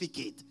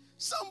certificate.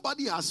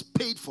 Somebody has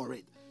paid for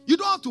it. You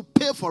don't have to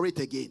pay for it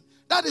again.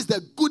 That is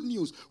the good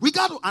news. We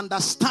got to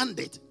understand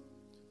it.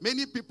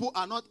 Many people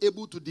are not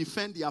able to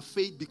defend their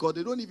faith because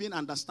they don't even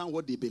understand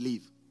what they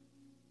believe.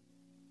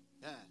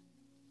 Yeah.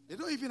 They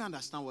don't even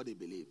understand what they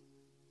believe.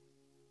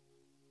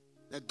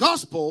 The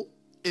gospel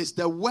is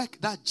the work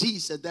that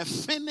Jesus, the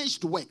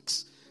finished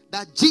works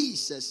that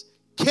Jesus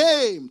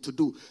came to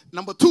do.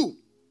 Number two,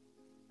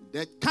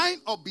 the kind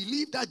of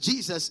belief that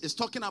Jesus is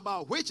talking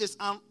about, which is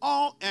an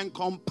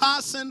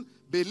all-encompassing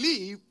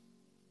belief,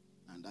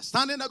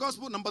 understanding the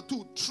gospel. Number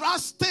two,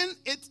 trusting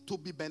it to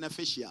be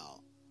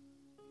beneficial.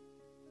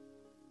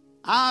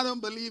 I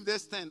don't believe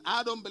this thing.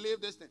 I don't believe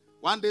this thing.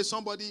 One day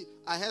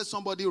I heard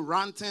somebody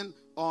ranting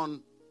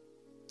on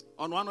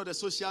one of the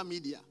social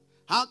media.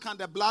 How can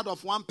the blood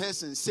of one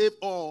person save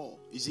all?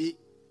 You see,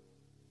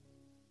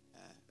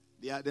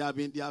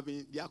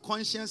 their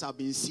conscience have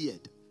been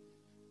seared.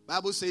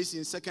 Bible says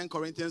in 2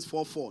 Corinthians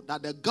 4:4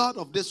 that the God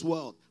of this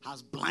world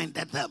has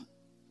blinded them.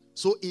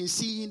 So in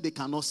seeing, they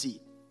cannot see.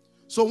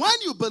 So when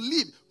you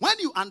believe, when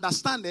you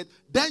understand it,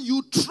 then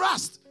you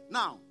trust.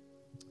 Now,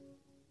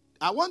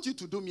 I want you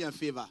to do me a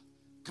favor.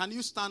 Can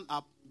you stand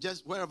up?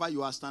 Just wherever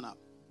you are, stand up.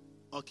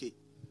 Okay.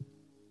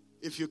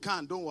 If you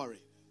can't, don't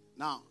worry.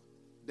 Now,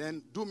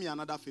 then do me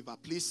another favor.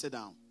 Please sit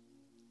down.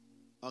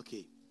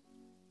 Okay.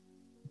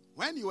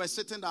 When you were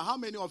sitting down, how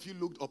many of you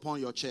looked upon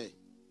your chair?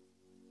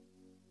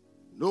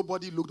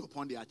 Nobody looked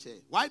upon their chair.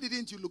 Why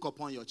didn't you look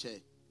upon your chair?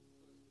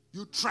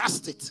 You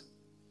trust it.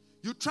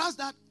 You trust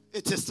that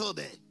it is still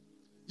there.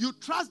 You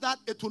trust that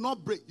it will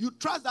not break. You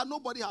trust that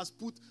nobody has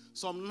put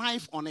some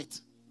knife on it.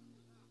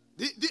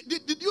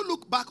 Did you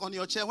look back on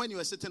your chair when you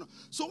were sitting?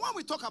 So when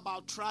we talk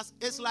about trust,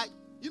 it's like,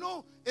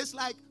 it's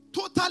like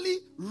totally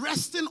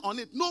resting on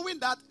it, knowing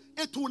that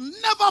it will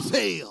never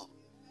fail.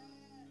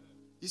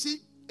 You see,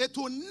 it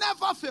will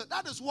never fail.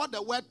 That is what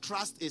the word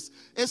trust is.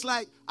 It's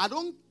like, I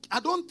don't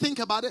think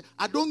about it.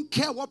 I don't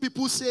care what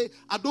people say.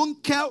 I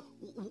don't care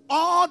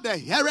all the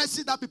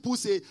heresy that people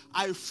say.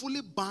 I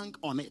fully bank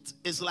on it.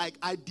 It's like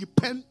I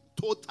depend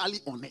totally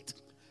on it.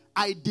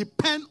 I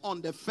depend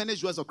on the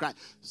finished works of Christ.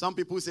 Some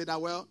people say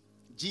that, well,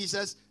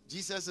 Jesus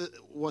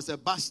was a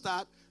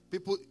bastard.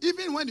 People,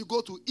 even when you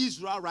go to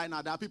Israel right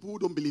now, there are people who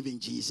don't believe in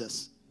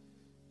Jesus.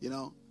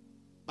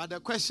 But the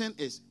question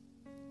is,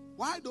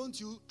 why don't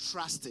you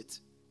trust it?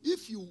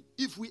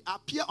 If we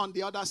appear on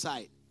the other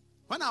side,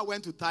 when I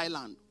went to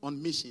Thailand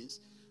on missions,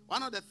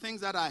 one of the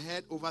things that I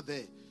heard over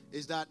there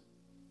is that,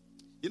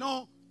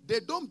 they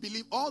don't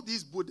believe, all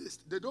these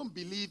Buddhists, they don't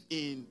believe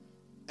in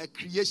a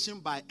creation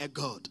by a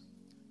God.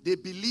 They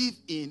believe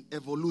in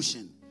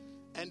evolution.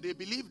 And they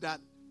believe that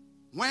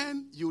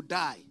when you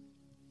die,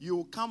 you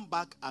will come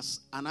back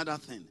as another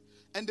thing.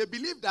 And they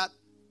believe that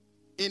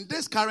in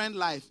this current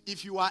life,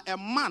 if you are a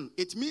man,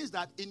 it means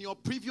that in your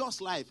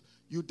previous life,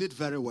 you did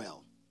very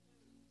well.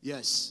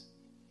 Yes.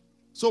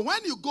 So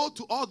when you go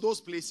to all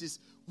those places,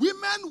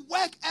 women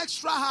work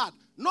extra hard,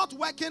 not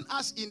working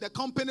as in the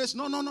companies.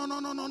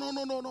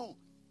 No.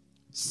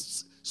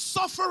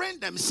 Suffering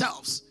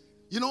themselves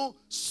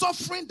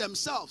suffering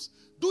themselves,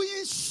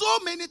 doing so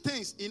many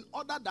things in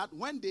order that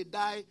when they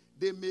die,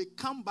 they may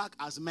come back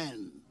as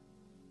men.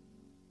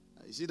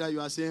 You see that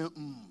you are saying,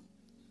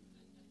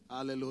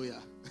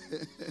 hallelujah.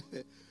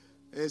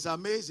 It's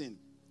amazing.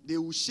 They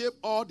will shave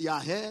all their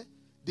hair.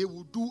 They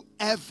will do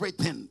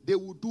everything. They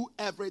will do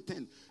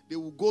everything. They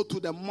will go to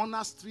the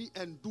monastery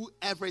and do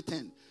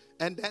everything.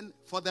 And then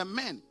for the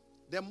men,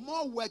 the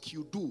more work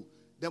you do,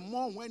 the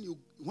more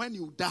when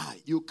you die,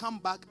 you come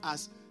back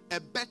as a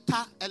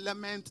better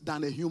element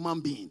than a human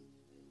being.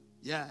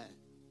 Yeah.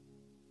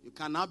 You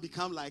can now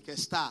become like a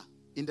star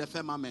in the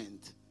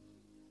firmament.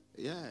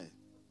 Yeah.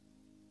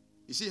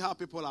 You see how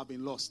people have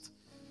been lost.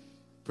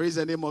 Praise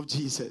the name of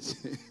Jesus.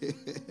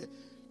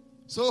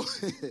 So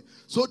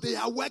they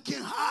are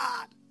working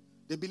hard.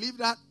 They believe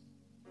that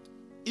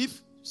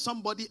if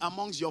somebody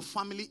amongst your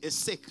family is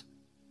sick,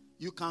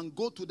 you can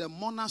go to the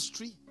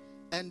monastery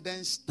and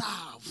then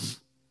starve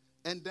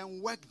and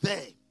then work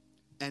there.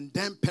 And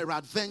then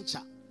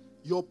peradventure,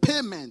 your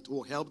payment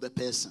will help the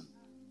person.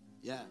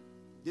 Yeah.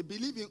 They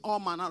believe in all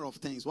manner of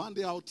things. One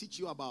day I'll teach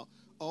you about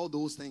all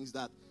those things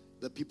that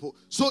the people.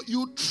 So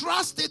you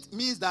trust it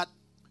means that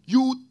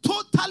you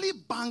totally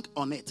bank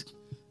on it.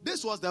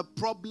 This was the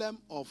problem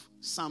of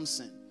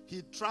Samson.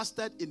 He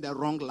trusted in the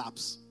wrong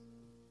laps.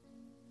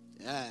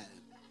 Yeah.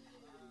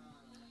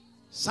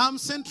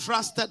 Samson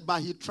trusted,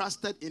 but he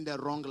trusted in the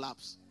wrong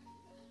laps.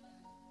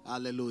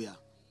 Hallelujah.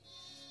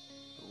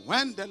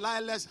 When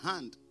Delilah's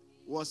hand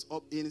was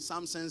up in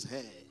Samson's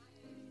hair,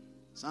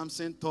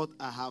 Samson thought,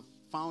 I have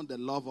found the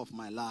love of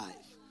my life.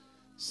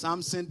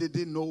 Samson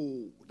didn't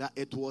know that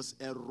it was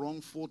a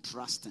wrongful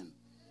trusting.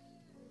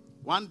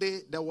 One day,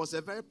 there was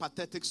a very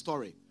pathetic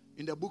story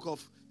in the book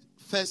of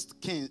 2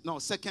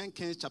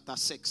 Kings chapter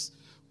 6,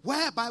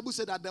 where the Bible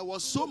said that there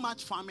was so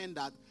much famine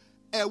that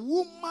a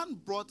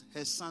woman brought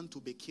her son to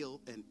be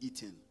killed and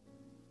eaten.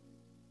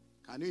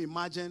 Can you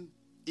imagine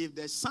if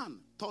the son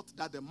thought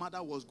that the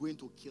mother was going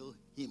to kill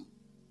him?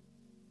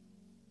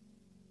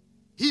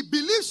 He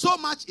believed so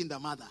much in the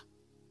mother.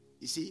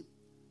 You see,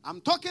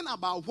 I'm talking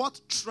about what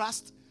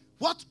trust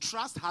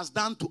has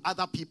done to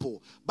other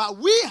people. But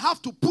we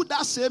have to put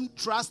that same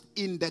trust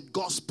in the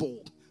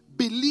gospel.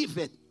 Believe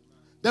it.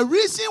 The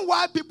reason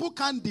why people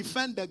can't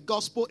defend the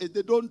gospel is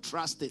they don't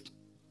trust it.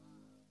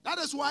 That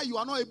is why you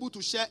are not able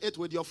to share it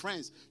with your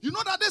friends. You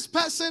know that this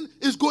person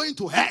is going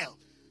to hell.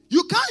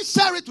 You can't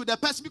share it with the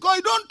person because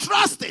you don't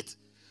trust it.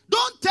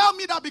 Don't tell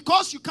me that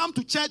because you come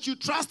to church, you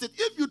trust it.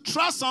 If you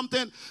trust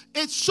something,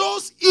 it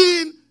shows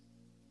in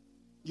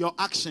your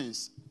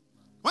actions.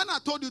 When I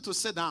told you to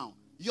sit down,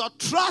 your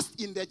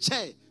trust in the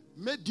chair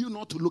made you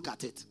not to look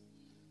at it.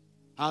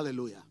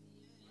 Hallelujah.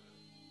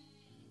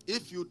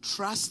 If you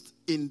trust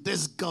in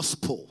this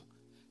gospel,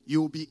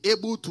 you'll be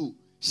able to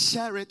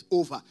share it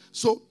over.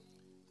 So,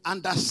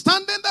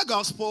 understanding the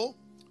gospel,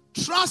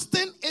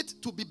 trusting it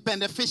to be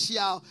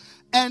beneficial,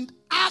 and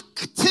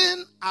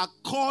acting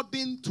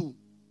according to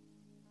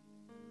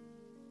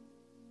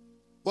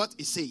what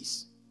it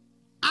says.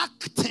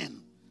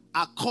 Acting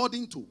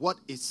according to what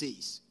it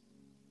says.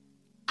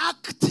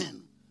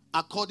 Acting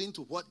according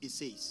to what it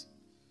says.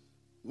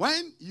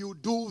 When you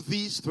do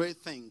these three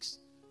things,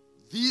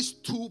 these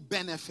two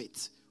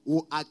benefits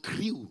will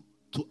accrue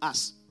to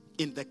us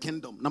in the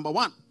kingdom. Number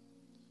one,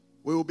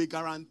 we will be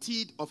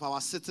guaranteed of our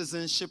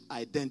citizenship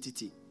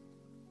identity.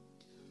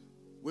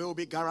 We will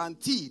be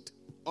guaranteed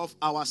of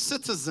our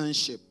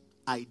citizenship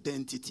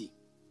identity.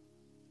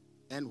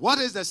 And what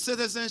is the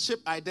citizenship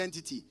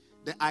identity?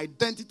 The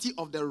identity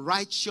of the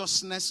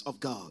righteousness of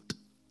God.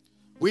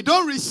 We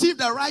don't receive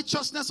the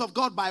righteousness of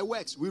God by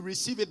works. We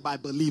receive it by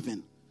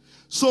believing.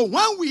 So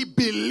when we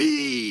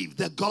believe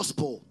the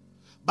gospel,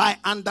 by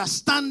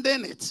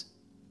understanding it,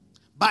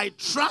 by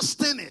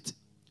trusting it,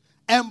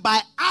 and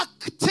by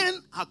acting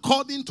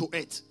according to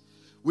it,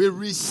 we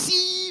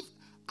receive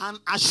an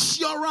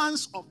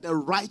assurance of the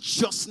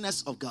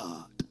righteousness of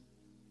God.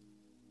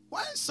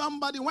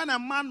 When a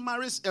man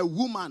marries a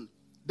woman,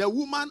 the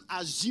woman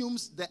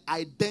assumes the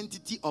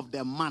identity of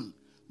the man.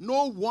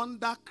 No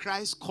wonder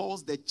Christ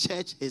calls the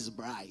church his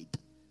bride.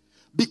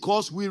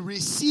 Because we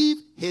receive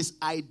his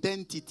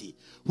identity,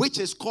 which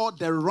is called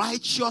the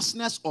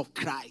righteousness of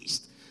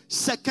Christ.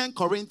 2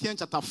 Corinthians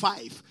chapter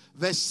 5,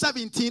 verse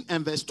 17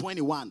 and verse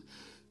 21.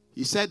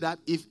 He said that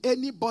if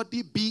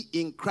anybody be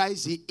in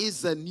Christ, he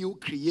is a new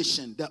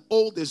creation. The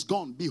old is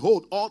gone.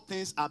 Behold, all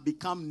things are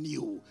become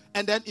new.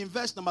 And then in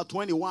verse number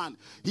 21,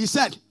 he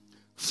said,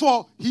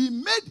 for he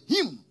made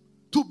him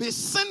to be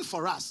sin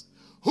for us,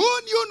 who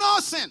knew no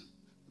sin,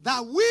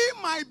 that we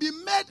might be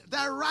made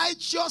the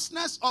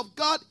righteousness of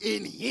God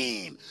in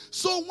him.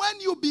 So when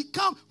you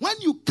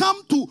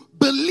come to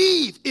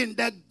believe in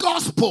the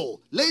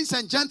gospel, ladies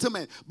and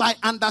gentlemen, by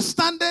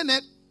understanding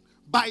it,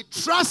 by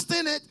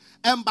trusting it,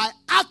 And by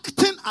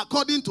acting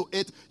according to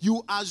it,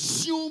 you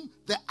assume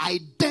the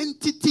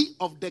identity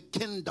of the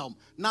kingdom.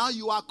 Now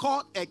you are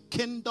called a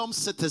kingdom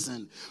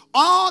citizen.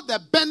 All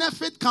the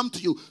benefit come to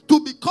you.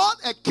 To be called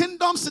a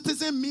kingdom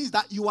citizen means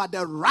that you are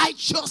the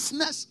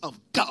righteousness of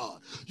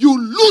God. You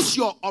lose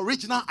your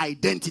original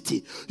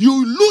identity.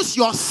 You lose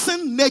your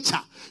sin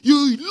nature.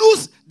 You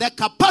lose the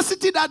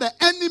capacity that the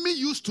enemy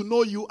used to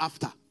know you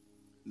after.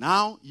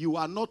 Now you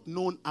are not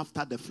known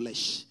after the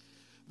flesh.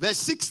 Verse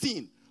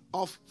 16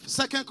 of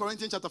 2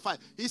 Corinthians chapter 5.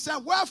 He said,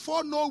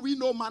 wherefore know we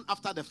no man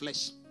after the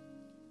flesh.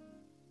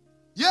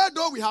 Yea,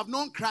 though we have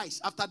known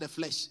Christ after the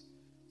flesh,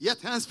 yet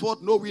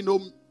henceforth know we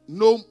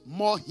no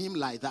more him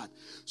like that.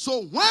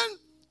 So when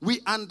we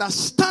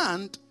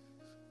understand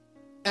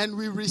and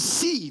we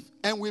receive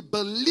and we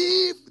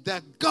believe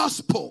the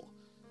gospel,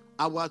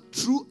 our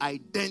true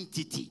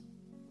identity.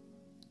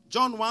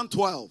 John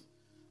 1:12.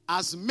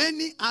 As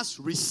many as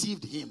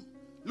received him.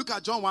 Look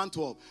at John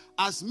 1:12.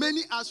 As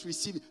many as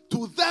received,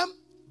 to them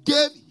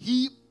gave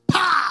he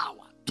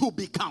power to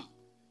become.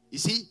 You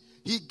see,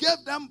 he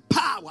gave them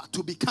power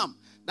to become.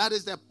 That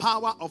is the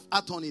power of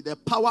attorney, the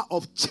power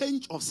of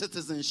change of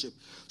citizenship.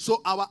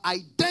 So our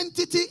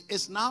identity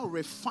is now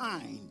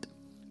refined.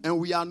 And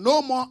we are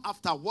no more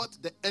after what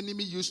the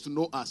enemy used to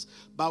know us.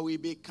 But we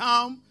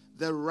become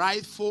the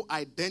rightful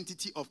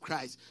identity of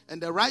Christ.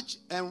 And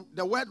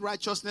the word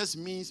righteousness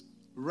means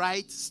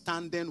right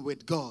standing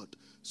with God.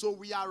 So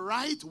we are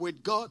right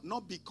with God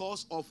not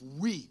because of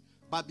we,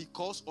 but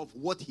because of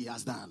what he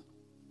has done.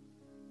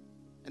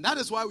 And that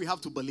is why we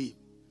have to believe.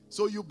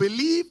 So you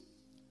believe,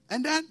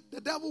 and then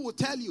the devil will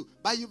tell you,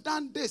 but you've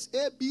done this,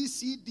 A, B,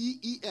 C, D,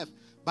 E, F.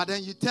 But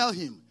then you tell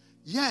him,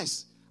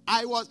 yes,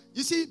 I was.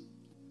 You see,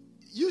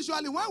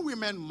 usually when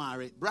women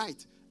marry,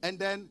 right, and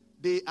then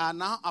they are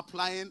now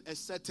applying a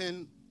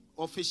certain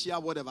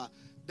official whatever,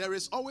 there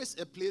is always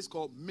a place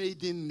called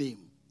maiden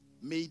name.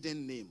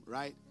 Maiden name,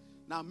 right?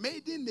 Now,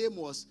 maiden name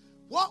was,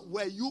 what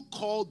were you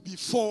called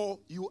before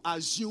you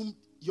assumed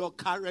your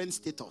current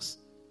status?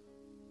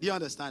 Do you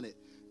understand it?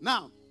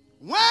 Now,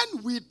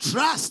 when we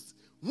trust,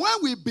 when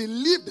we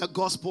believe the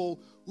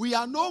gospel, we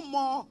are no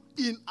more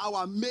in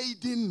our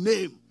maiden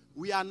name.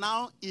 We are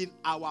now in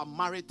our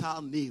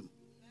marital name.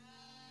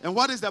 And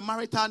what is the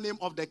marital name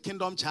of the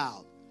kingdom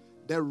child?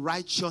 The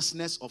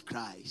righteousness of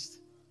Christ.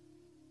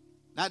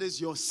 That is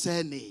your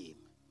surname.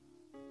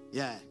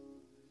 Yeah.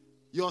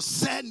 Your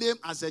surname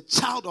as a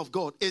child of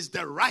God is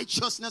the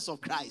righteousness of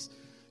Christ.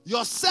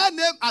 Your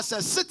surname as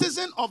a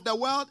citizen of the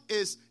world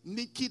is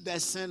Nicky the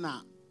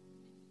sinner.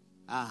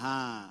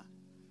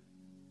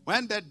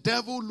 When the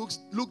devil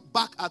looked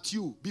back at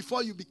you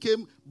before you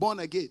became born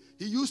again,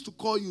 he used to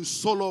call you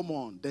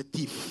Solomon the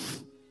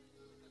thief.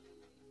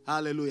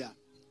 Hallelujah.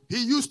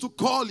 He used to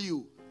call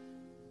you.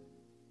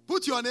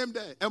 Put your name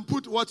there and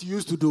put what you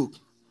used to do.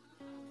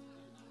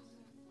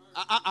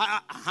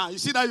 You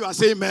see that you are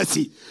saying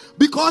mercy.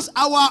 Because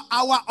our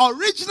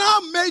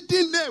original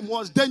maiden name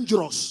was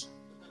dangerous.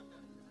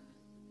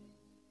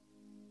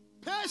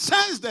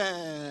 Patience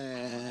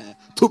there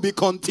to be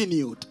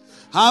continued.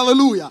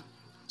 Hallelujah.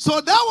 So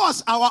that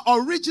was our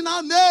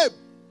original name.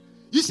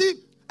 You see,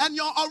 and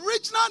your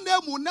original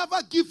name will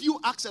never give you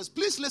access.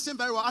 Please listen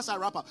very well as I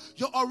wrap up.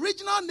 Your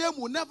original name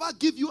will never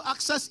give you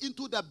access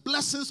into the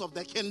blessings of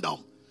the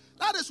kingdom.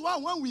 That is why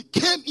when we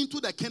came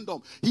into the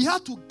kingdom, he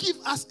had to give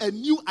us a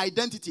new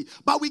identity.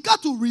 But we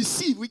got to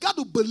receive, we got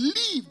to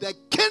believe the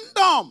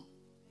kingdom,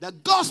 the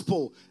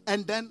gospel,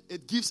 and then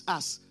it gives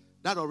us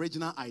that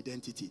original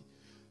identity.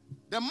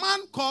 The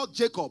man called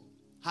Jacob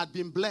had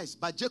been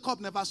blessed, but Jacob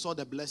never saw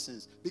the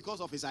blessings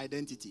because of his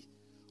identity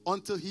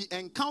until he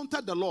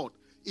encountered the Lord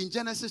in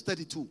Genesis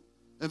 32,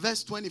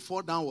 verse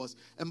 24 downwards.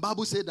 And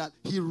Bible said that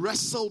he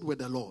wrestled with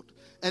the Lord.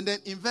 And then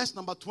in verse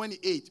number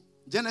 28,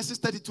 Genesis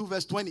 32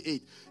 verse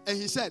 28. And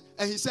he said,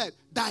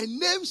 thy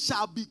name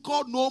shall be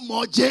called no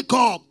more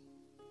Jacob.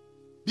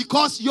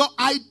 Because your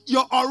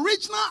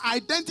original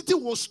identity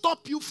will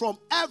stop you from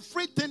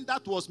everything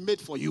that was made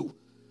for you.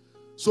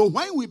 So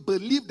when we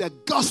believe the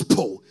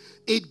gospel,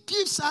 it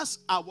gives us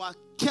our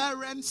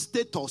current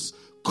status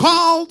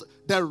called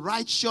the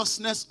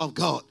righteousness of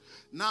God.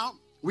 Now,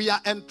 we are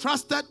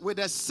entrusted with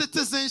a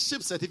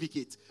citizenship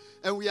certificate.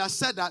 And we are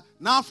said that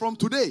now from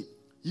today,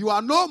 you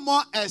are no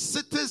more a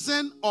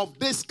citizen of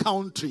this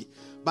country,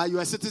 but you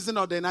are a citizen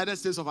of the United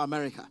States of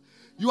America.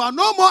 You are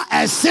no more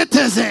a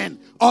citizen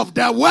of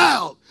the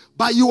world,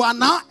 but you are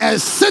now a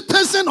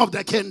citizen of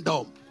the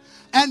kingdom.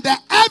 And the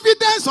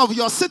evidence of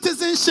your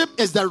citizenship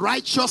is the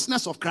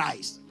righteousness of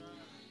Christ.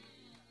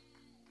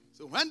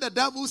 So when the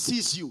devil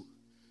sees you,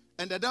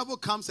 and the devil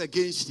comes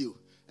against you,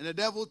 and the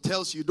devil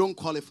tells you don't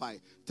qualify,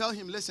 tell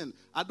him, listen,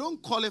 I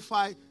don't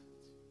qualify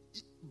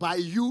by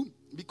you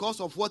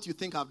because of what you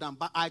think I've done,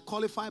 but I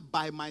qualify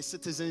by my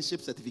citizenship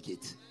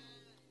certificate.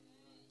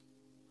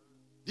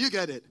 Do you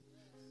get it?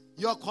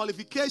 Your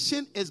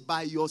qualification is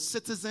by your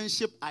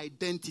citizenship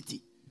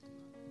identity.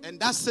 And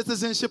that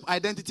citizenship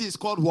identity is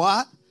called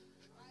what?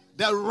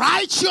 The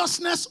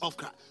righteousness of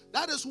Christ.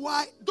 That is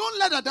why, don't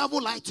let the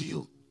devil lie to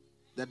you.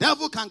 The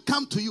devil can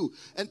come to you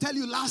and tell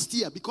you last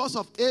year, because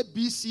of A,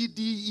 B, C,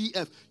 D, E,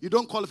 F, you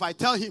don't qualify.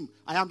 Tell him,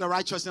 I am the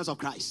righteousness of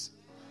Christ.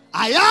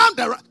 I am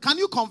can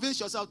you convince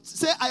yourself?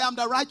 Say, I am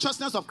the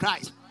righteousness of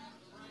Christ.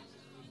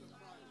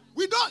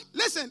 We don't,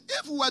 listen,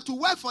 if we were to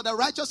work for the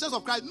righteousness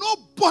of Christ,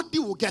 nobody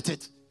will get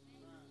it.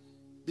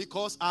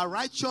 Because our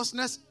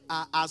righteousness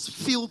are as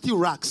filthy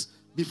rags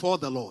before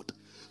the Lord.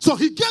 So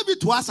he gave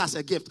it to us as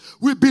a gift.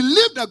 We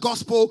believe the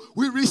gospel,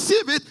 we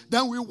receive it,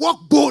 then we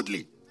walk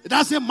boldly. It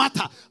doesn't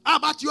matter.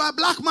 But you are a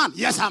black man.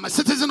 Yes, I'm a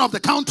citizen of the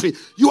country.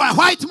 You are a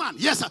white man.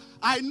 Yes,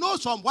 I know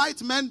some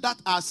white men that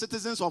are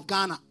citizens of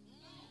Ghana.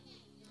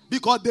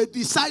 Because they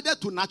decided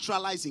to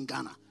naturalize in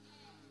Ghana.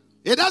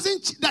 It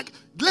doesn't,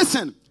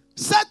 listen,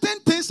 certain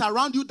things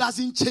around you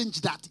doesn't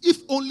change that.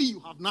 If only you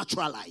have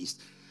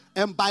naturalized.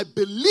 And by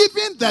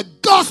believing the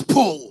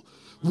gospel,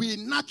 we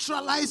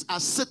naturalize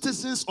as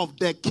citizens of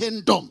the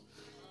kingdom.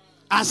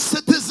 As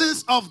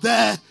citizens of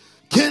the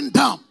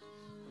kingdom.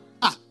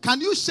 Can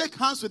you shake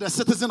hands with a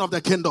citizen of the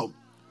kingdom?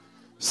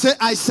 Say,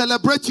 I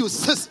celebrate you,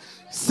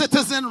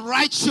 citizen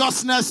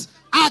righteousness,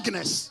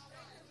 Agnes.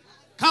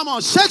 Come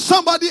on, shake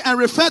somebody and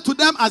refer to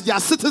them as their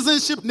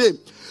citizenship name.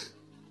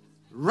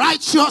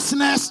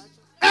 Righteousness,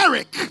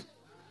 Eric.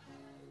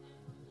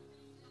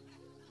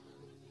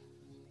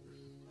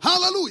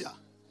 Hallelujah.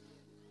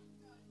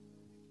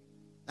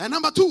 And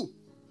number 2,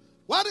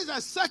 what is the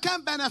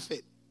second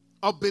benefit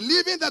of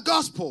believing the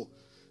gospel?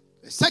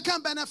 The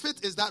second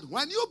benefit is that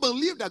when you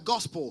believe the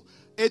gospel,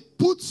 it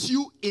puts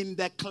you in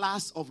the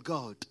class of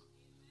God.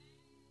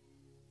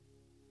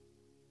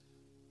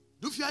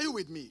 Are you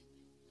with me?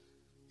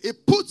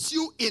 It puts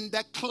you in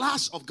the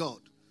class of God.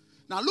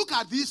 Now look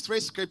at these 3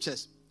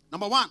 scriptures.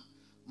 Number 1,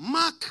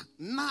 Mark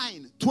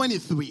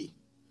 9:23.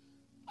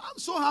 I'm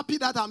so happy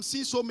that I'm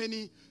seeing so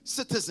many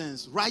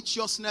citizens.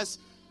 Righteousness,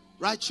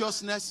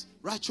 righteousness,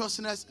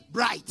 righteousness,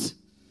 Bright.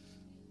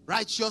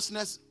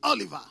 Righteousness,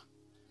 Oliver.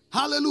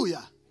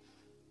 Hallelujah.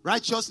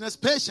 Righteousness,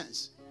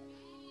 Patience.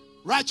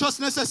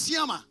 Righteousness,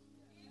 Siama.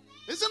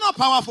 Isn't that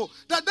powerful?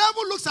 The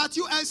devil looks at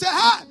you and says,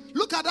 hey,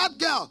 look at that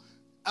girl.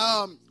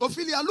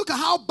 Ophelia, look at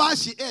how bad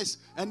she is.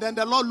 And then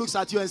the Lord looks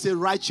at you and says,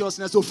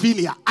 righteousness,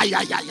 Ophelia.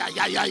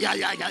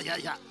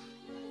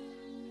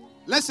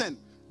 Listen,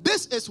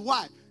 this is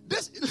why.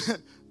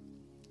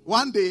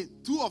 One day,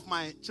 2 of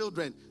my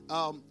children,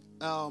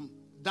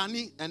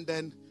 Danny and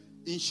then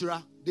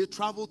Inshira, they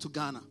traveled to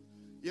Ghana.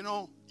 You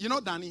know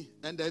Danny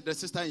and the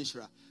sister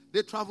Inshira.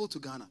 They traveled to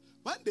Ghana.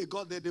 When they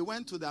got there, they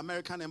went to the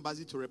American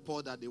embassy to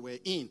report that they were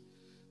in.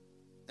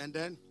 And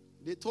then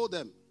they told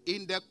them,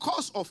 in the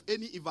course of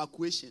any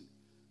evacuation,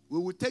 we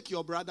will take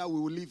your brother, we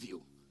will leave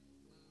you.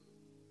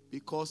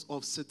 Because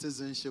of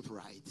citizenship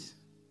right.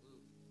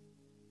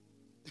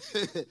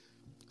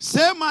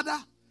 Same mother,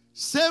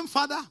 same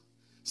father,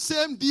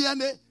 same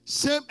DNA,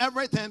 same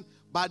everything.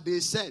 But they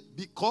said,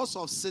 because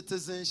of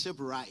citizenship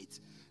right.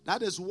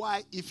 That is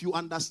why if you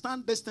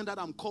understand this thing that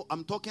I'm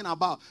talking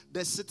about,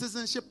 the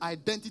citizenship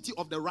identity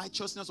of the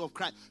righteousness of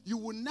Christ, you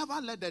will never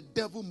let the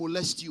devil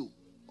molest you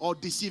or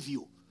deceive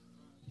you.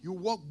 You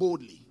walk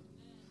boldly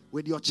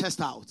with your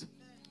chest out.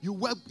 You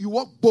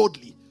walk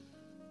boldly.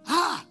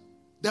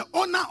 The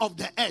owner of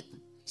the earth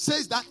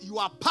says that you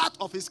are part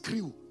of his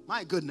crew.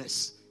 My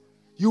goodness.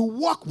 You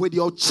walk with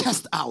your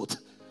chest out.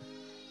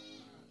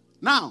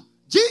 Now,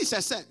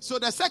 Jesus said, so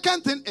the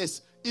second thing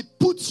is, it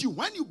puts you,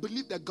 when you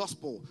believe the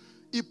gospel,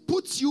 it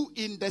puts you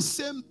in the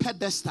same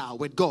pedestal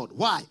with God.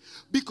 Why?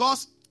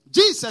 Because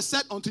Jesus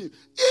said unto you,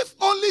 if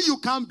only you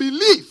can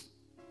believe,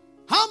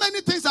 how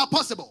many things are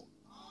possible?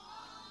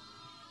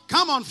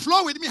 Come on,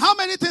 flow with me. How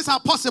many things are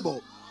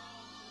possible?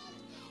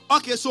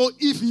 Okay, so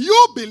if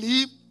you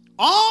believe,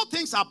 all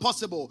things are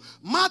possible.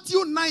 Matthew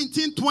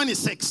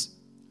 19:26.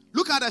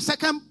 Look at the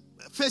second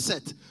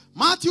facet.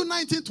 Matthew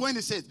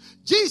 19:26.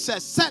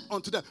 Jesus said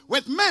unto them,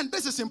 with men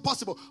this is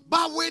impossible,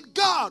 but with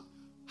God,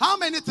 how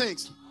many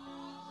things?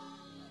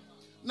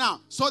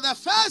 Now, so the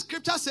first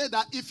scripture said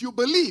that if you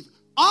believe,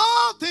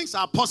 all things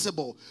are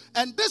possible.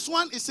 And this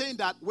one is saying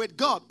that with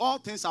God, all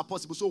things are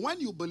possible. So when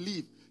you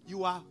believe,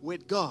 you are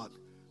with God.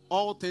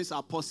 All things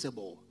are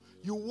possible.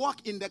 You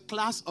walk in the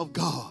class of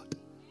God.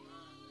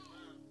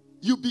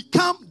 You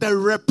become the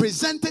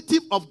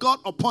representative of God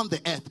upon the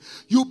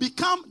earth. You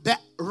become the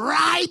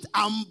right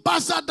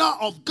ambassador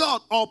of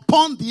God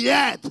upon the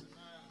earth.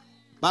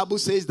 Bible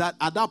says that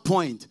at that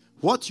point,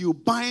 what you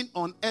bind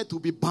on earth will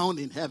be bound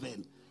in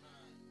heaven.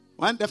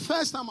 When the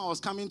first time I was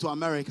coming to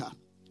America,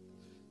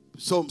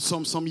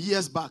 some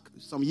years back,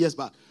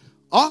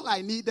 all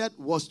I needed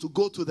was to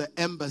go to the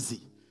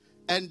embassy.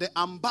 And the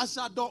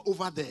ambassador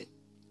over there,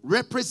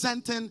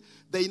 representing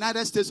the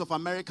United States of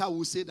America,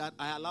 will say that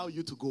I allow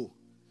you to go.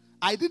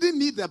 I didn't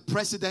need the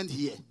president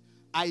here.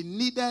 I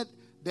needed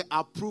the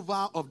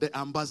approval of the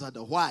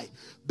ambassador. Why?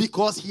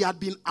 Because he had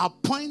been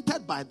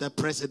appointed by the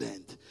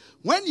president.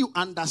 When you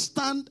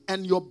understand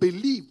and your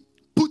belief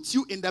puts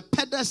you in the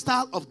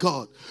pedestal of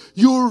God,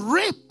 you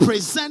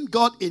represent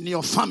God in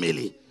your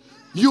family.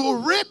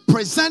 You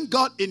represent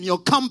God in your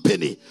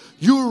company.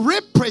 You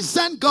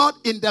represent God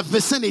in the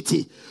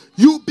vicinity.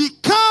 You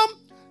become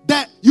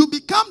that you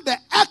become the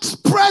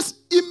express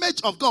image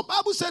of God.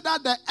 Bible said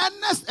that the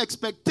earnest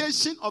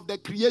expectation of the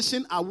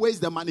creation awaits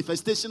the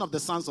manifestation of the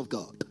sons of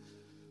God.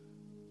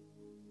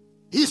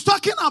 He's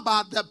talking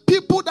about the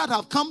people that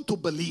have come to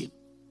believe.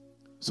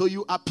 So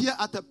you appear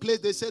at a place,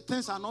 they say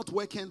things are not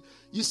working.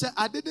 You say,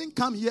 I didn't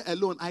come here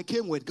alone. I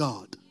came with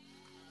God.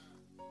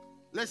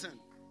 Listen,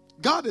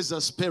 God is a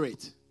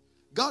spirit.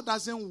 God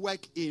doesn't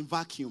work in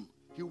vacuum.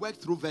 He works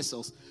through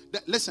vessels.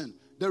 Listen,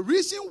 the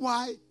reason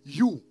why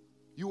you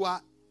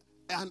are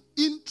an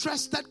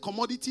interested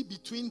commodity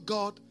between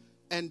God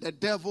and the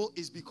devil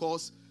is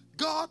because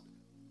God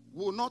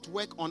will not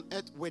work on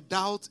earth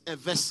without a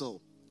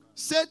vessel.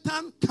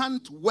 Satan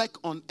can't work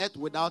on earth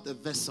without a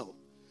vessel.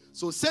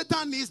 So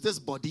Satan needs this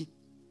body.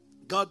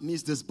 God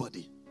needs this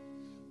body.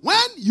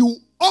 When you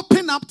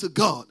open up to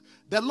God,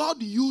 the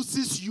Lord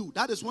uses you.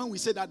 That is when we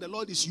say that the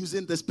Lord is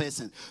using this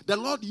person. The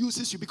Lord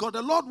uses you because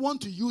the Lord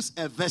wants to use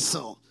a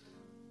vessel.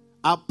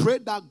 I pray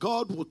that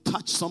God will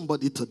touch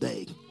somebody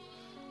today.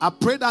 I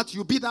pray that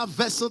you be that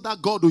vessel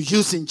that God will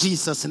use in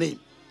Jesus' name.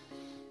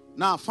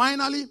 Now,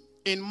 finally,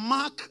 in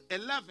Mark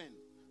 11,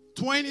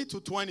 20 to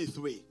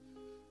 23,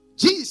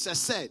 Jesus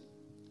said,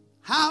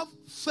 have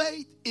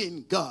faith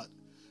in God.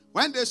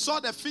 When they saw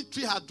the fig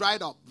tree had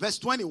dried up, verse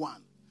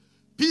 21,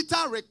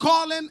 Peter,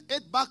 recalling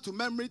it back to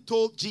memory,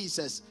 told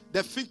Jesus,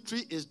 the fig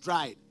tree is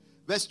dried.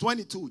 Verse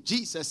 22,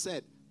 Jesus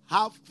said,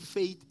 have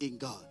faith in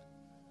God.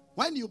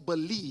 When you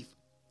believe,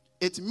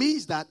 it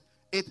means that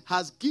it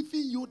has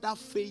given you that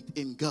faith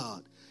in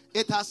God.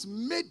 It has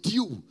made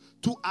you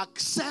to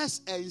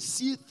access and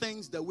see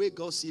things the way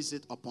God sees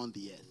it upon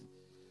the earth.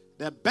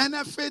 The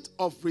benefit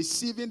of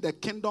receiving the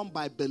kingdom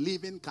by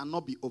believing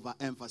cannot be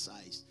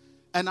overemphasized.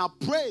 And I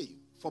pray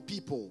for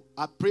people.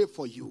 I pray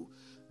for you.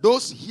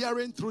 Those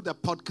hearing through the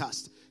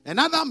podcast.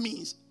 Another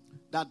means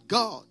that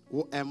God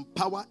will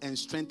empower and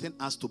strengthen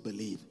us to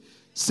believe.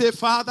 Say,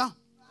 Father,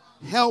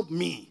 help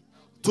me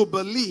to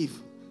believe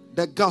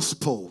the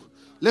gospel.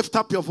 Lift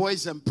up your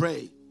voice and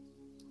pray.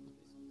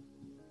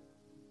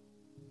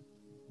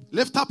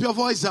 Lift up your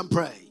voice and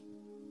pray.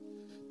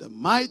 The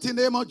mighty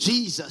name of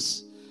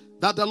Jesus,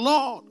 that the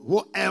Lord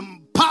will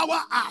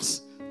empower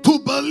us to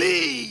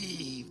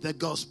believe the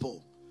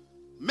gospel.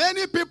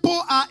 Many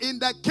people are in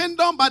the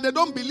kingdom, but they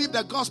don't believe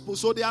the gospel,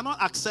 so they are not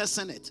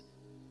accessing it.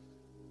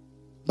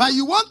 But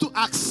you want to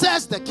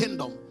access the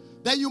kingdom,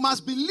 then you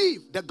must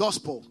believe the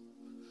gospel.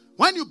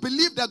 When you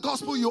believe the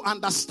gospel, you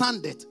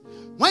understand it.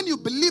 When you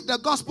believe the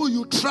gospel,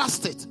 you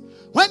trust it.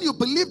 When you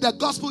believe the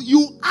gospel,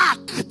 you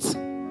act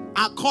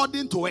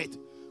according to it.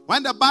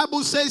 When the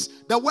Bible says,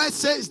 the word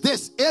says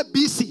this, A,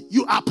 B, C,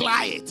 you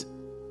apply it.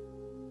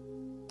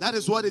 That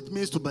is what it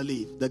means to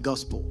believe the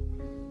gospel.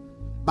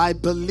 By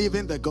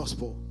believing the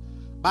gospel,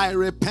 by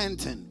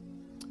repenting,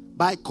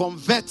 by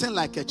converting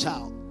like a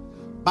child,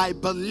 by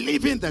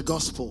believing the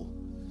gospel.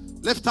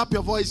 Lift up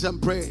your voice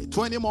and pray.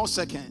 20 more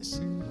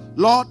seconds.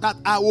 Lord, that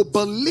I will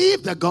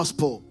believe the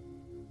gospel.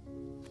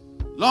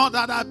 Lord,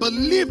 that I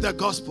believe the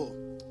gospel.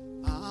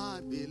 I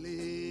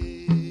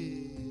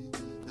believe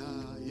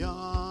that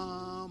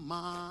you're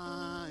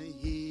my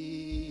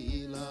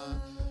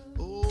healer.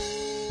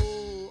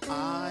 Oh,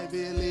 I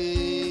believe.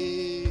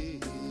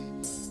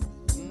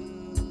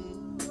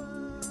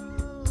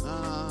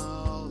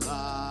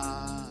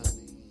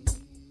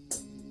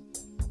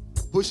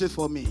 Push it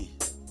for me.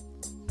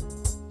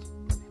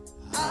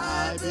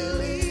 I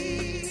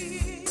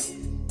believe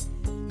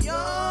you're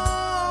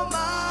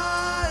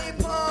my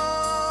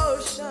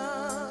portion.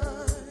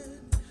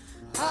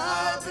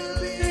 I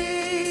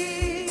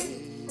believe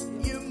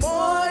you're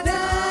more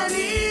than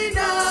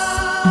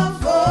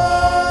enough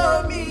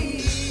for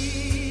me.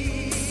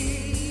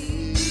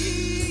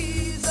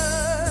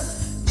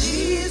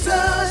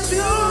 Jesus,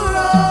 you're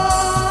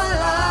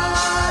all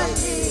I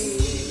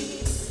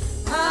need.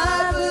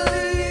 I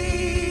believe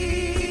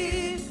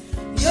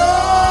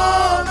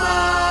you're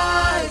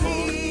my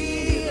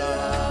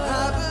healer.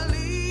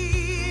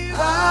 I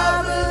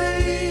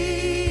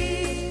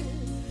believe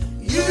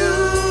you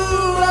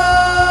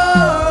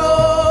are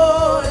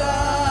all I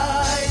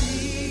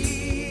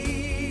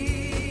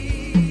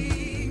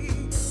need.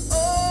 Oh,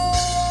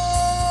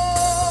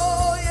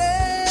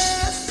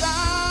 yes,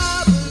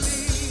 I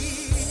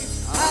believe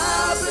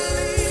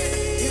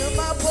you're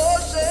my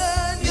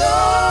portion.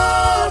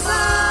 You're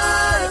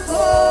my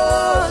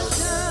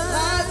portion.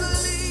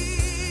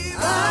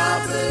 I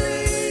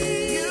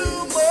believe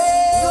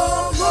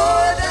you're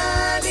more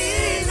than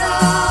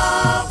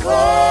enough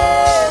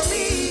for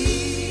me.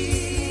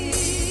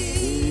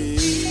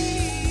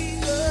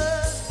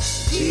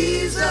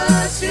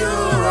 Jesus, you're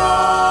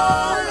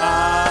all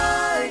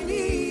I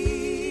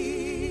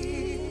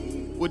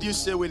need. Would you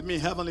say with me,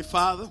 Heavenly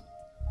Father,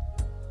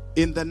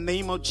 in the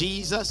name of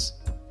Jesus,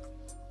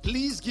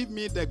 please give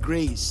me the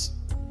grace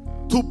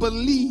to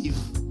believe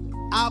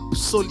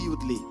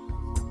absolutely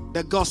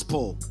the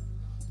gospel,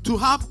 to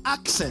have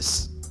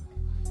access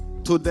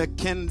to the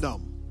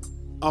kingdom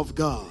of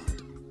God.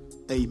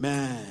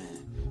 Amen.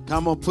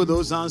 Come on, put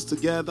those hands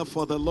together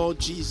for the Lord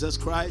Jesus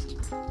Christ.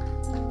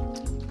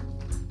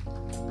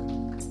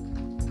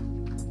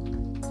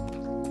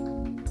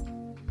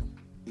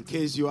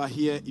 case you are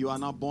here, you are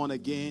not born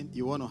again,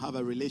 you want to have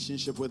a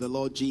relationship with the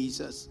Lord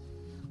Jesus,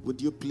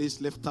 would you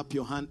please lift up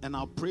your hand and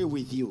I'll pray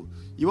with you.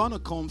 You want to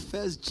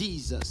confess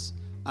Jesus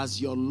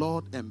as your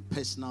Lord and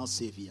personal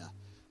Savior.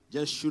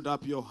 Just shoot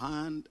up your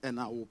hand and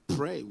I will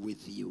pray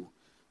with you.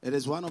 It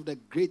is one of the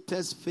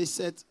greatest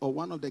facets or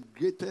one of the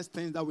greatest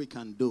things that we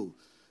can do,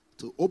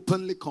 to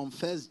openly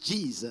confess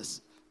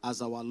Jesus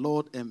as our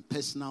Lord and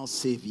personal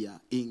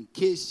Savior. In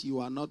case you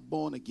are not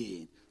born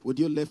again, would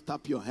you lift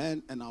up your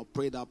hand and I'll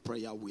pray that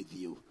prayer with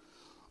you.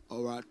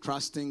 All right,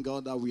 trusting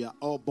God that we are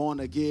all born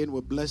again.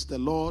 We bless the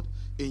Lord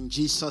in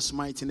Jesus'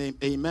 mighty name.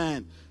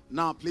 Amen.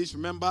 Now, please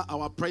remember,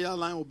 our prayer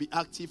line will be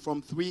active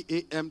from 3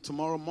 a.m.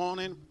 tomorrow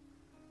morning.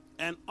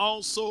 And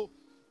also,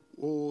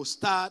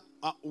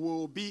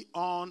 we'll be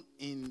on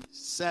in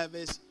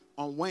service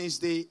on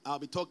Wednesday. I'll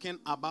be talking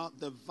about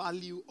the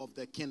value of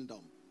the kingdom.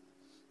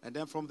 And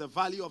then from the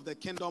value of the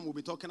kingdom, we'll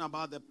be talking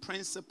about the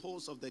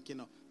principles of the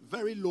kingdom.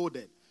 Very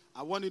loaded.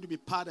 I want you to be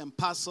part and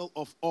parcel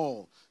of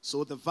all.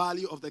 So the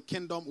value of the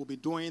kingdom, will be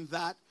doing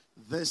that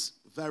this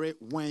very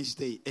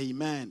Wednesday.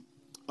 Amen.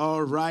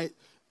 All right.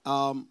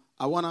 I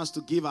want us to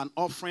give an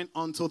offering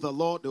unto the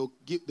Lord.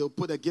 They'll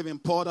put a giving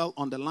portal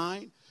on the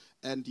line.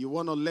 And you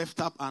want to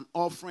lift up an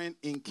offering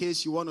in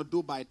case you want to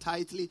do by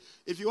tithely.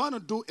 If you want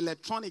to do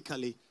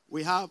electronically,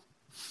 we have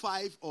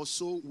 5 or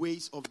so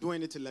ways of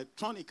doing it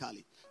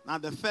electronically. Now,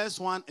 the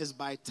first one is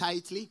by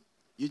tithely.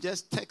 You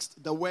just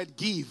text the word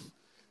give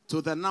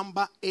to the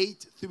number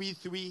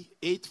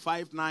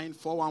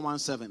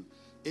 833-859-4117.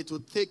 It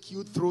will take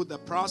you through the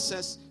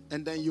process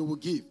and then you will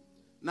give.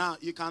 Now,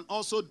 you can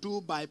also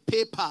do by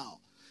PayPal.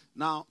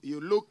 Now,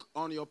 you look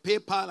on your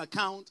PayPal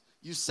account,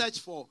 you search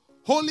for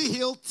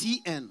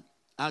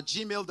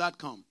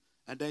holyhilltn@gmail.com,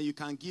 and then you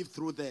can give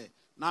through there.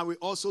 Now, we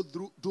also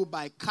do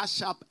by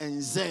Cash App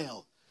and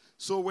Zelle.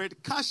 So,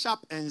 with Cash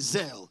App and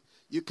Zelle,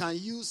 you can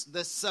use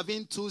the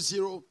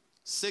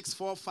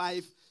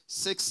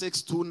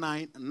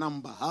 720-645-6629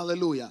 number.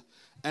 Hallelujah.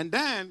 And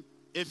then,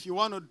 if you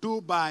want to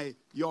do by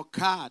your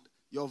card,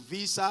 your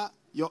Visa,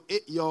 your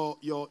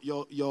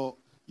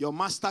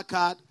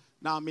MasterCard,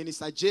 now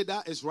Minister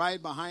Jada is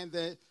right behind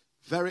there.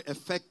 Very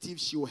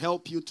effective. She will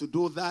help you to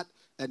do that,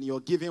 and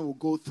your giving will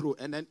go through.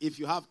 And then if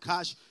you have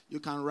cash, you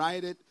can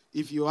write it.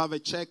 If you have a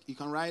check, you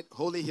can write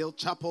Holy Hill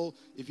Chapel.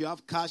 If you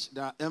have cash,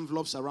 there are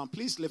envelopes around.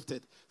 Please lift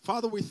it.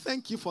 Father, we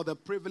thank you for the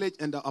privilege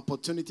and the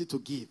opportunity to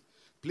give.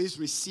 Please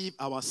receive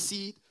our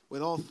seed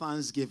with all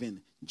thanksgiving.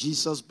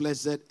 Jesus'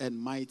 blessed and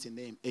mighty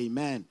name.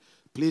 Amen.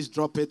 Please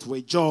drop it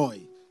with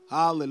joy.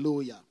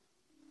 Hallelujah.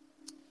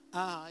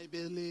 I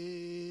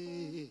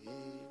believe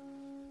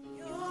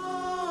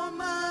you're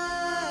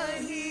my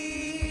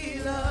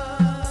healer.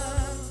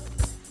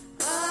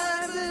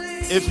 I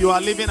believe. If you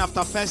are leaving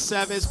after first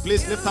service,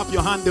 please lift up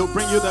your hand. They'll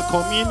bring you the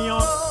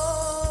communion.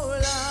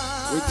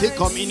 We take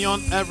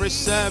communion every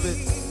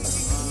service.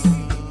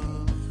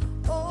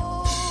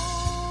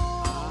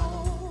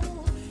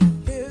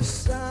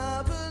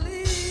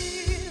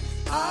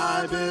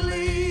 I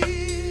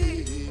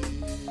believe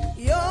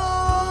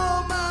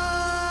you're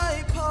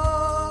my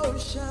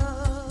portion.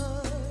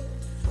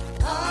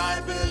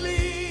 I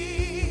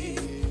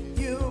believe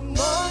you're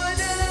more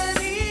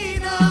than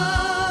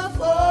enough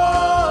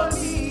for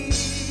me.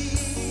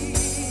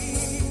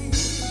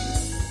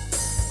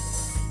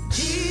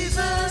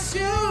 Jesus,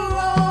 you're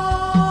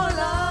all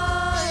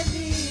I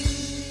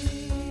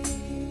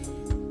need.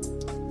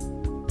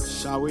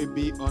 Shall we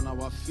be on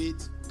our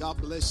feet? God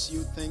bless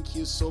you. Thank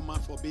you so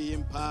much for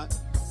being part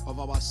of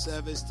our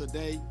service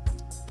today.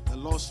 The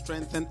Lord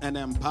strengthen and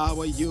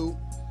empower you.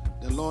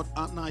 The Lord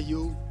honor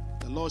you.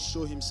 The Lord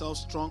show himself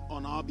strong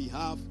on our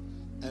behalf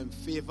and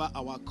favor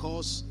our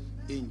cause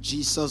in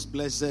Jesus'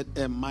 blessed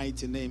and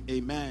mighty name.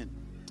 Amen.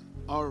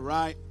 All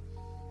right.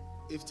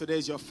 If today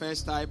is your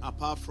first time,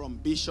 apart from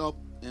Bishop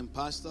and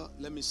Pastor,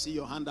 let me see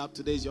your hand up.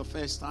 Today is your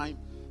first time.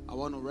 I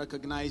want to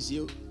recognize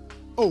you.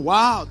 Oh,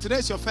 wow. Today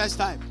is your first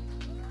time.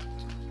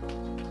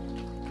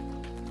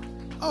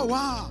 Oh,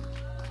 wow.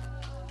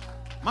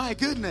 My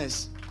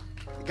goodness.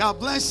 God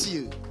bless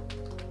you.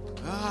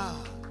 Ah.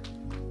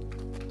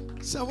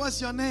 So what's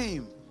your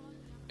name?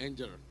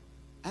 Angel.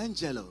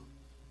 Angelo.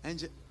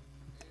 Angel.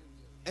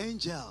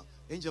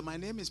 My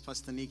name is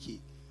Pastor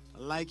Nicky. I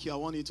like you. I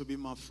want you to be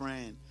my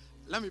friend.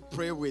 Let me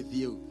pray with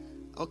you.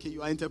 Okay,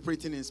 you are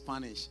interpreting in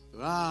Spanish.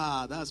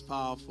 Ah, that's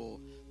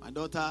powerful. My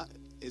daughter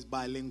is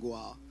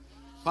bilingual.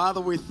 Father,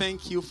 we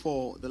thank you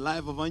for the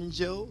life of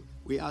Angel.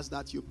 We ask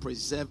that you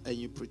preserve and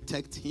you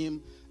protect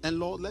him. And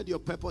Lord, let your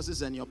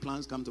purposes and your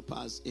plans come to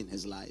pass in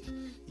his life.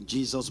 In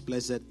Jesus'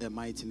 blessed and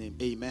mighty name.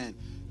 Amen.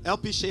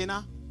 LP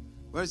Shana.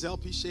 Where's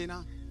LP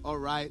Shana? All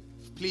right.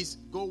 Please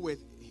go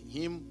with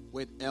him,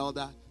 with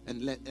Elder,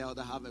 and let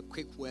Elder have a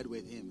quick word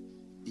with him.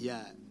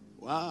 Yeah.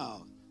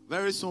 Wow.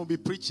 Very soon we'll be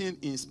preaching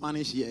in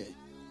Spanish here.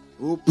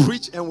 We'll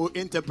preach and we'll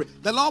interpret.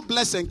 The Lord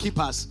bless and keep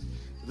us.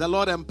 The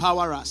Lord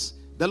empower us.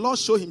 The Lord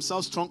show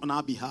himself strong on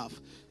our behalf.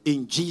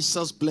 In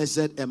Jesus'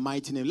 blessed and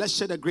mighty name. Let's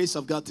share the grace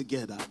of God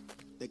together.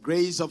 The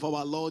grace of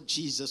our Lord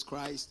Jesus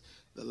Christ,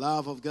 the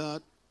love of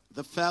God,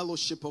 the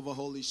fellowship of the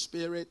Holy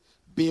Spirit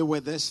be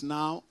with us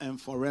now and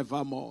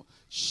forevermore.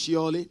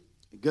 Surely,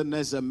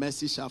 goodness and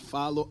mercy shall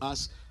follow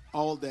us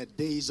all the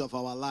days of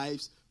our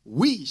lives.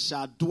 We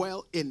shall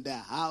dwell in the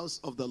house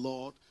of the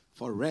Lord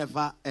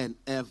forever and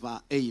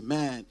ever.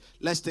 Amen.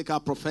 Let's take our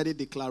prophetic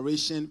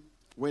declaration.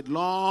 With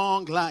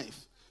long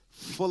life,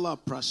 full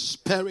of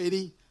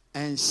prosperity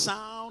and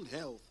sound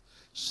health,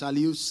 shall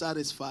you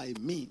satisfy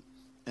me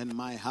and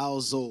my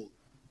household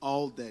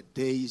all the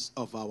days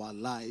of our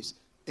lives.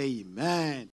 Amen.